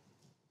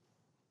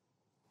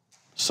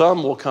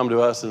 Some will come to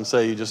us and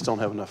say, you just don't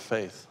have enough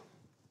faith.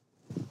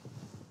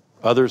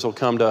 Others will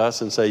come to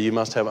us and say, you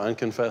must have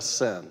unconfessed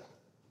sin.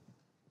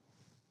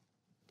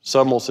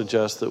 Some will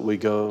suggest that we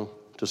go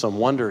to some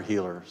wonder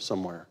healer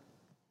somewhere.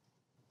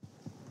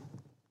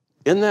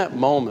 In that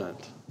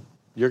moment,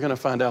 you're going to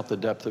find out the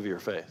depth of your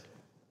faith.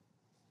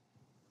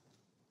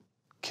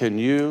 Can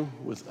you,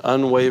 with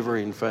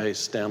unwavering faith,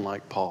 stand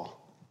like Paul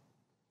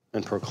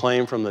and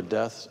proclaim from the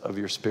depths of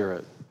your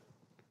spirit,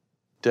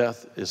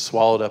 death is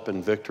swallowed up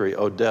in victory.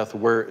 O death,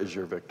 where is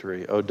your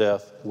victory? O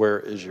death, where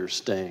is your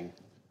sting?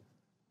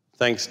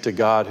 Thanks to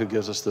God who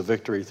gives us the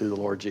victory through the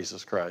Lord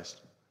Jesus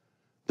Christ.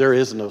 There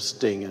is no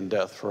sting in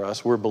death for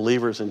us. We're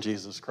believers in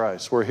Jesus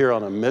Christ. We're here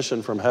on a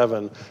mission from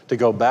heaven to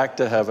go back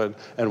to heaven.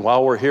 And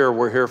while we're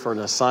here for an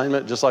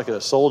assignment, just like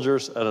a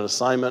soldier's at an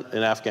assignment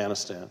in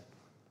Afghanistan.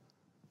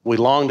 We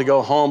long to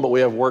go home, but we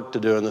have work to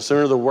do. And the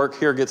sooner the work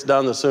here gets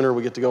done, the sooner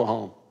we get to go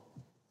home.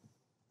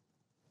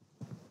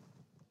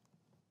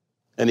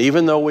 And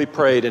even though we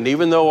prayed, and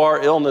even though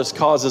our illness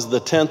causes the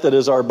tent that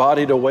is our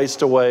body to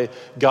waste away,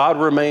 God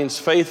remains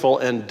faithful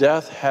and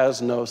death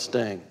has no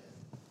sting.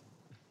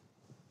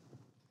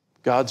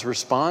 God's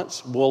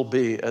response will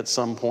be at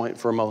some point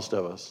for most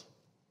of us.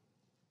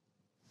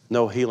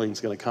 No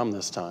healing's going to come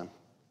this time.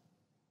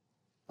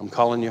 I'm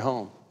calling you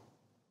home.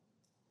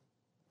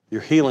 Your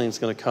healing's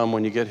going to come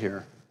when you get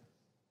here.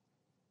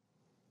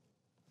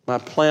 My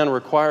plan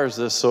requires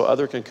this so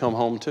others can come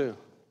home too.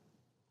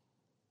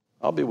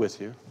 I'll be with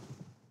you.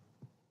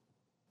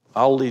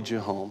 I'll lead you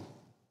home.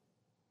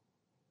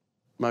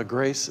 My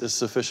grace is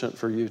sufficient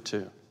for you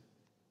too.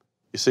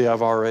 You see,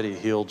 I've already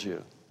healed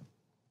you.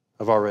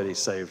 I've already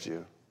saved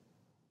you.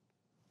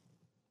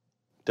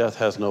 Death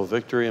has no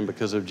victory, and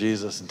because of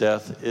Jesus,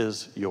 death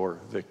is your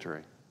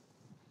victory.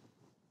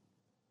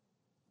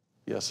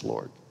 Yes,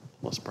 Lord.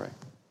 Let's pray.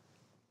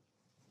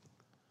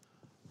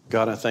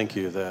 God, I thank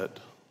you that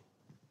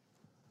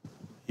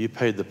you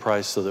paid the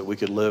price so that we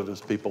could live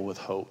as people with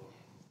hope.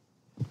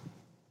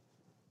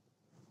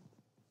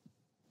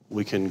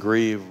 We can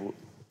grieve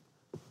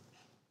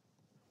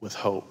with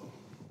hope.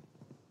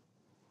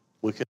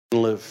 We can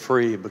live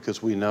free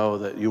because we know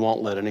that you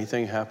won't let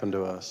anything happen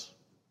to us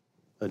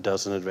that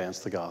doesn't advance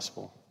the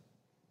gospel.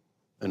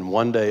 And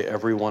one day,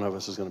 every one of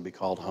us is going to be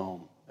called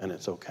home, and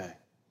it's okay.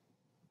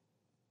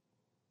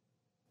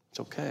 It's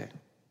okay.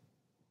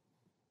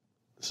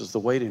 This is the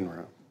waiting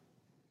room.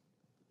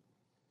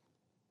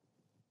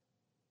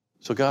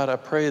 So God, I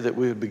pray that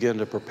we would begin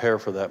to prepare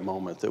for that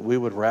moment, that we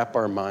would wrap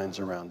our minds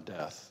around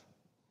death,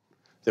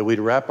 that we'd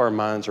wrap our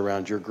minds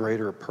around your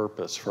greater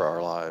purpose for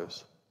our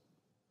lives,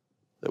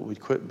 that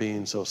we'd quit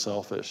being so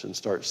selfish and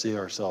start see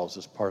ourselves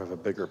as part of a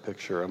bigger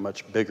picture, a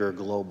much bigger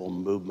global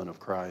movement of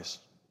Christ.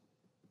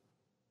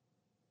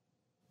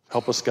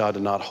 Help us, God, to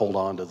not hold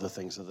on to the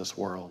things of this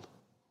world,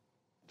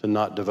 to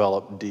not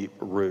develop deep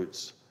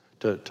roots,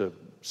 to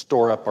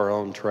store up our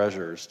own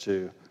treasures,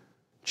 to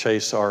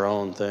chase our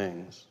own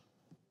things.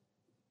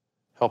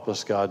 Help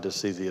us, God, to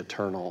see the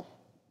eternal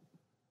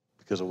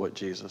because of what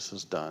Jesus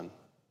has done.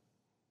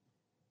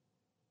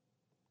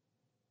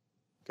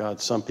 God,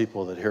 some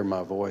people that hear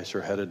my voice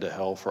are headed to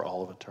hell for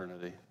all of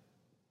eternity.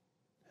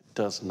 It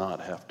does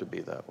not have to be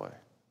that way.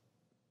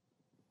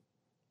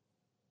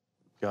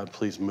 God,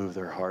 please move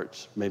their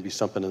hearts. Maybe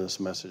something in this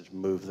message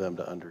move them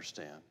to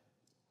understand.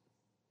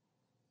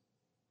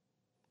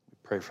 We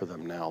pray for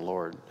them now,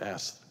 Lord.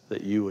 Ask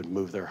that you would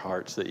move their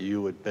hearts, that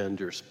you would bend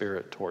your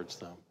spirit towards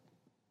them,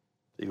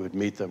 that you would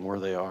meet them where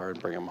they are and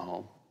bring them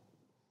home.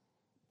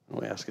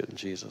 And we ask it in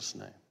Jesus'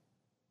 name.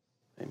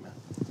 Amen.